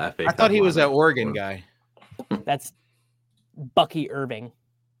updating FA. I thought he was that Oregon guy. That's Bucky Irving.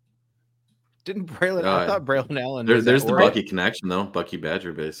 Didn't Braylon? I thought Braylon Allen. There's the Bucky connection, though. Bucky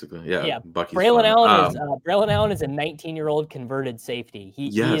Badger, basically. Yeah. Bucky's Braylon Allen is a 19-year-old converted safety. He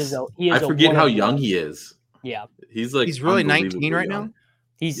is I forget how young he is. Yeah. He's really 19 right now.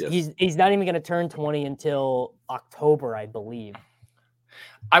 He's not even going to turn 20 until October, I believe.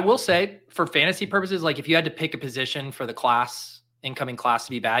 I will say, for fantasy purposes, like if you had to pick a position for the class incoming class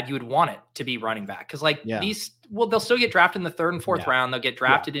to be bad, you would want it to be running back. Because they'll still get drafted in the 3rd and 4th round. They'll get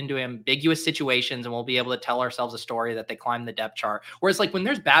drafted into ambiguous situations, and we'll be able to tell ourselves a story that they climbed the depth chart. Whereas like when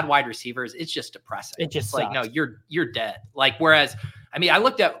there's bad wide receivers, it's just depressing. It just like, no, you're dead. Like, whereas, I mean, I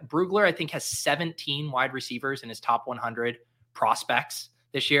looked at Brugler, I think has 17 wide receivers in his top 100 prospects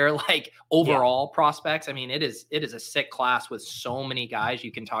this year, like overall prospects. I mean, it is a sick class with so many guys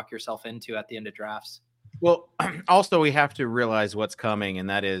you can talk yourself into at the end of drafts. Well, also we have to realize what's coming, and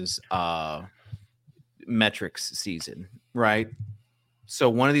that is metrics season, right? So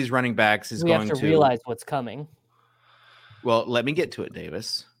one of these running backs is going to realize what's coming. Well, let me get to it,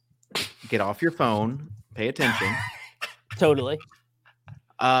 Davis. Get off your phone. Pay attention. Totally.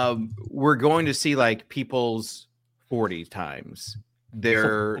 We're going to see like people's 40 times.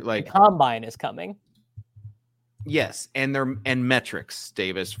 They're like the combine is coming. Yes, and metrics,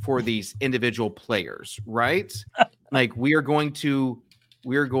 Davis, for these individual players, right? Like we are going to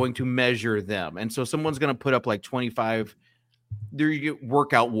measure them. And so someone's going to put up like 25, they're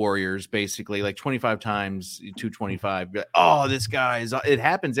workout warriors, basically, like 25 times 225. Oh, this guy it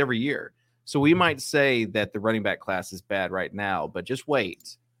happens every year. So we might say that the running back class is bad right now, but just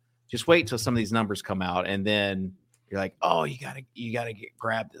wait till some of these numbers come out. And then you're like, oh, you gotta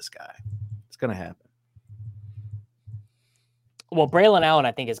grab this guy. It's going to happen. Well, Braylon Allen,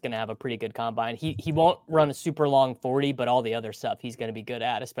 I think, is going to have a pretty good combine. He won't run a super long 40, but all the other stuff he's going to be good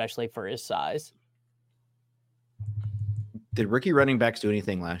at, especially for his size. Did rookie running backs do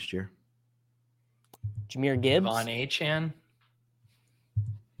anything last year? Jahmyr Gibbs, Von Achan,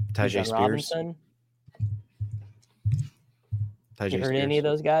 Tyjae Spears, Robinson. Tyjae You heard Spears. any of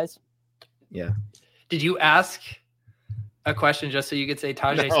those guys? Yeah. Did you ask a question just so you could say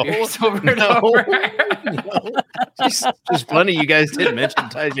Tyjae No. Spears over and over? No. Just funny you guys didn't mention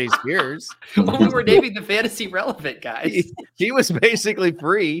Tyjae Spears. Well, we were naming the fantasy relevant guys. He was basically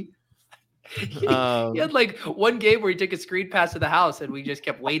free. He had like one game where he took a screen pass to the house, and we just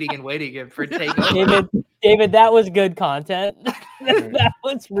kept waiting for it to take over. David, that was good content. That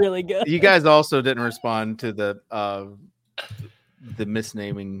was really good. You guys also didn't respond to the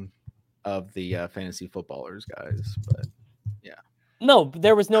misnaming of the fantasy footballers, guys. But No,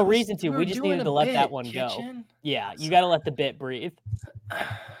 there was no reason to. We We were just doing needed a to let bit, that one Kitchen. go. Yeah, you got to let the bit breathe.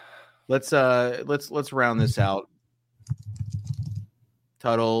 let's round this out.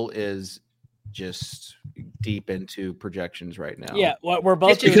 Tuttle is just deep into projections right now. Yeah, we're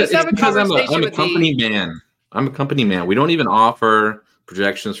both Kitchen, doing just have a conversation I'm a with company man. I'm a company man. We don't even offer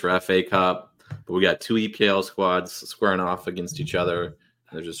projections for FA Cup, but we got 2 EPL squads squaring off against each other.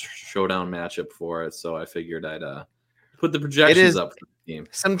 There's a showdown matchup for it, so I figured I'd put the projections up for the team.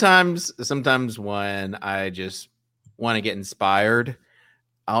 Sometimes when I just want to get inspired,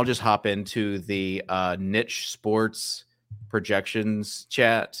 I'll just hop into the niche sports projections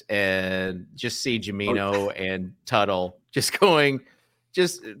chat and just see Jamino and Tuttle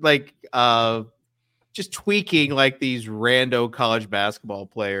just tweaking like these rando college basketball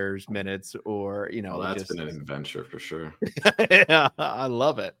players minutes, or That's been an adventure for sure. Yeah, I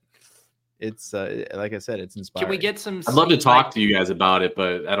love it. It's like I said, it's inspiring. Can we get some? I'd love to talk to you guys about it,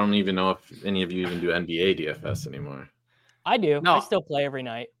 but I don't even know if any of you even do NBA DFS anymore. I do. No. I still play every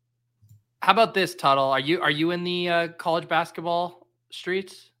night. How about this, Tuttle? Are you in the college basketball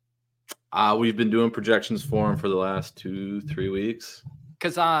streets? We've been doing projections for him for the last 2-3 weeks.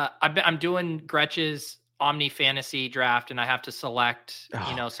 Because I'm doing Gretch's Omni Fantasy Draft, and I have to select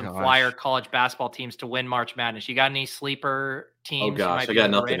some flyer college basketball teams to win March Madness. You got any sleeper teams? Oh gosh, I got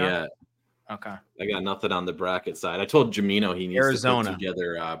nothing yet. Okay, I got nothing on the bracket side. I told Jamino he needs to put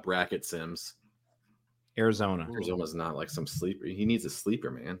together bracket sims. Arizona's not like some sleeper. He needs a sleeper,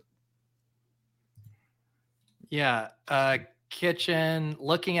 man. Yeah. Kitchen,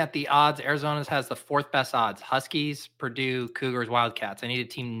 looking at the odds, Arizona's has the 4th best odds. Huskies, Purdue, Cougars, Wildcats. I need a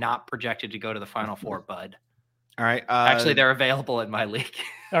team not projected to go to the Final Four, bud. All right. Actually, they're available in my league.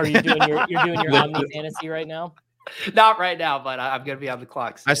 Are you doing your Omni Fantasy right now? Not right now, but I'm going to be on the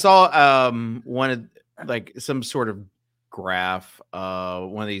clock soon. I saw one of some sort of graph,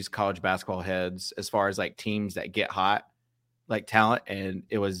 one of these college basketball heads, as far as like teams that get hot, like talent, and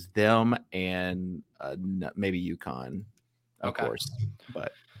it was them and maybe UConn. Of course,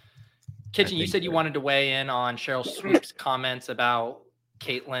 but Kitchen, you said you wanted to weigh in on Cheryl Swoop's comments about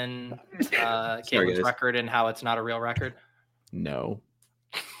Caitlin's record and how it's not a real record. No.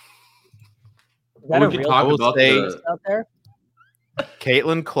 Is that We could talk about out there?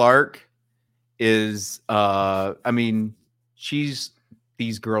 Caitlin Clark is, she's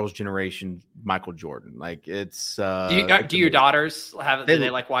these girls' generation Michael Jordan. Like it's. Do your daughters do they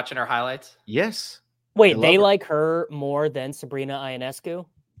like watching her highlights? Yes. Wait, love they her. like her more than Sabrina Ionescu?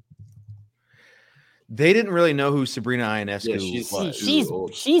 They didn't really know who Sabrina Ionescu she's-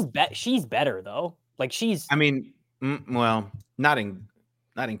 was. She's better though. Like she's I mean, well, not in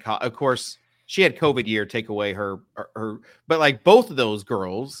of course, she had COVID year take away her, but like both of those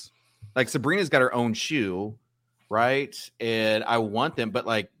girls, like Sabrina's got her own shoe, right? And I want them, but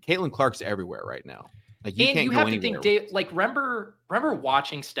like Caitlin Clark's everywhere right now. Like you And can't you go have anywhere. to think, Dave, like remember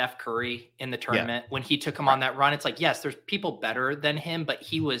watching Steph Curry in the tournament when he took him on that run? It's like, yes, there's people better than him, but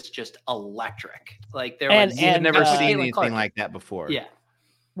he was just electric. Like there was, You had never and, seen Caitlin anything Clark. like that before. Yeah.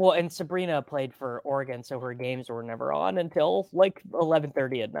 well, and Sabrina played for Oregon, so her games were never on until like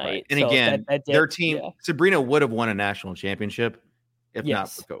 11:30 at night. Right. And So again, that did- their team, yeah. Sabrina would have won a national championship if not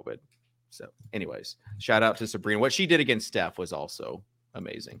Yes. for COVID. So, anyways, shout out to Sabrina. What she did against Steph was also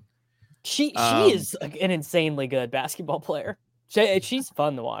amazing. She is an insanely good basketball player. She's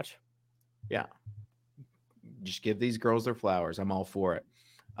fun to watch. Yeah. Just give these girls their flowers. I'm all for it.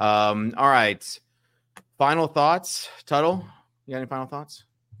 All right. Final thoughts, Tuttle? You got any final thoughts?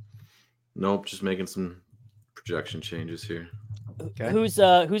 Nope, just making some projection changes here. Okay.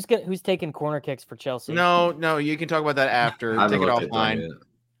 Who's taking corner kicks for Chelsea? No, you can talk about that after. I haven't Take it looked at them offline.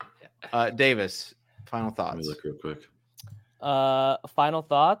 yet. Davis, final Let thoughts. me look real quick. Final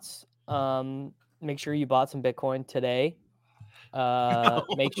thoughts. Make sure you bought some Bitcoin today.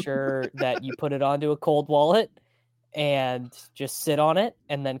 Make sure that you put it onto a cold wallet and just sit on it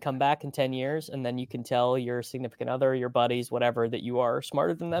and then come back in 10 years. And then you can tell your significant other, your buddies, whatever, that you are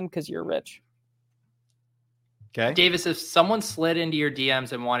smarter than them because you're rich. Okay. Davis, if someone slid into your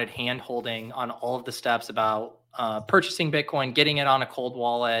DMs and wanted hand holding on all of the steps about purchasing Bitcoin, getting it on a cold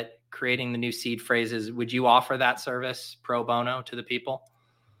wallet, creating the new seed phrases, would you offer that service pro bono to the people?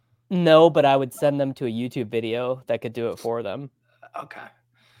 No, but I would send them to a YouTube video that could do it for them. Okay.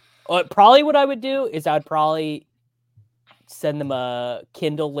 Probably what I would do is I'd probably send them a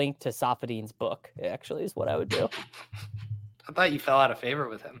Kindle link to Safadin's book. Actually, is what I would do. I thought you fell out of favor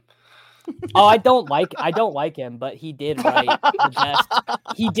with him. Oh, I don't like him, but he did write the best.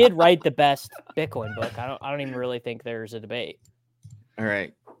 He did write the best Bitcoin book. I don't even really think there's a debate. All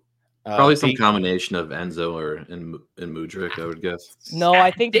right. Probably some Pete? combination of Enzo or and Mudryk, I would guess. No,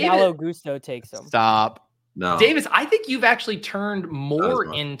 I think David- Malo Gusto takes him. Stop. No, Davis, I think you've actually turned more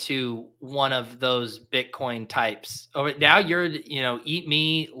much. into one of those Bitcoin types. Oh, now you're, eat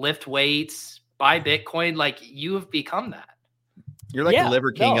meat, lift weights, buy Bitcoin. Like you have become that. You're like Yeah, the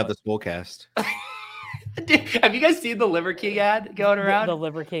Liver King no. of the Spoolcast. Dude, have you guys seen the Liver King ad going around? The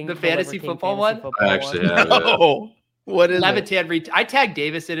Liver King, The fantasy Liver King football one? football I actually have. Oh, what is it? Levitan I tagged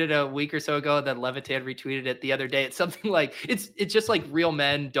Davis in it a week or so ago, and then Levitan retweeted it the other day. It's something like it's just like real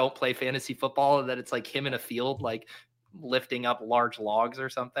men don't play fantasy football, and then it's like him in a field like lifting up large logs or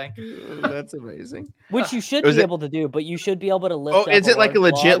something. That's amazing. Which you should Was be it- able to do, but you should be able to lift. Oh, up is it like a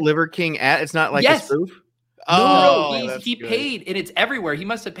large legit log. Liver King ad? It's not like Yes. a spoof? No, Oh, he that's good. paid, and it's everywhere. He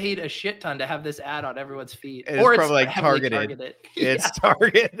must have paid a shit ton to have this ad on everyone's feed. It's Or probably, like, heavily targeted. Yeah. It's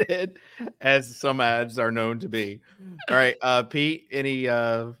targeted, as some ads are known to be. All right, Pete, any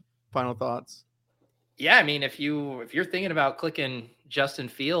final thoughts? Yeah, I mean, if you're thinking about clicking Justin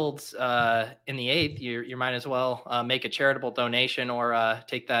Fields in the 8th, you might as well make a charitable donation or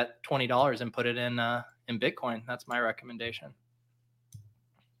take that $20 and put it in Bitcoin. That's my recommendation.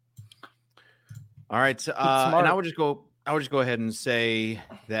 All right, and I would just go ahead and say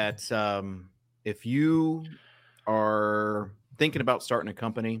that if you are thinking about starting a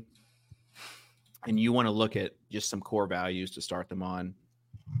company and you want to look at just some core values to start them on: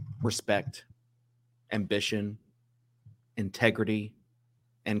 respect, ambition, integrity,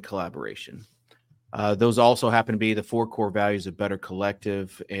 and collaboration. Those also happen to be the 4 core values of Better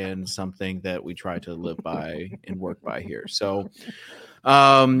Collective, and something that we try to live by and work by here. So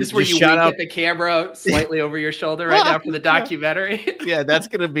This is where just you shout wink out at the camera slightly over your shoulder right now for the documentary. yeah, that's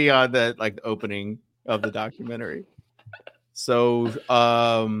gonna be on the opening of the documentary. So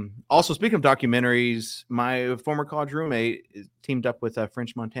also speaking of documentaries, my former college roommate teamed up with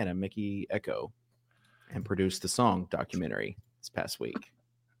French Montana, Mickey Echo, and produced the song documentary this past week.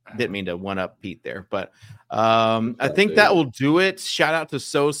 Didn't mean to one up Pete there, but I think that will do it. Shout out to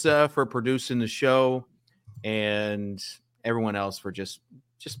Sosa for producing the show, and everyone else for just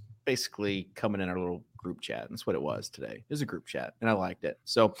basically coming in our little group chat. That's what it was today. It was a group chat, and I liked it.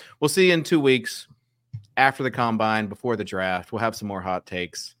 So we'll see you in 2 weeks after the combine, before the draft. We'll have some more hot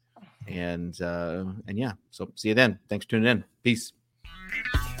takes, and yeah. So see you then. Thanks for tuning in. Peace.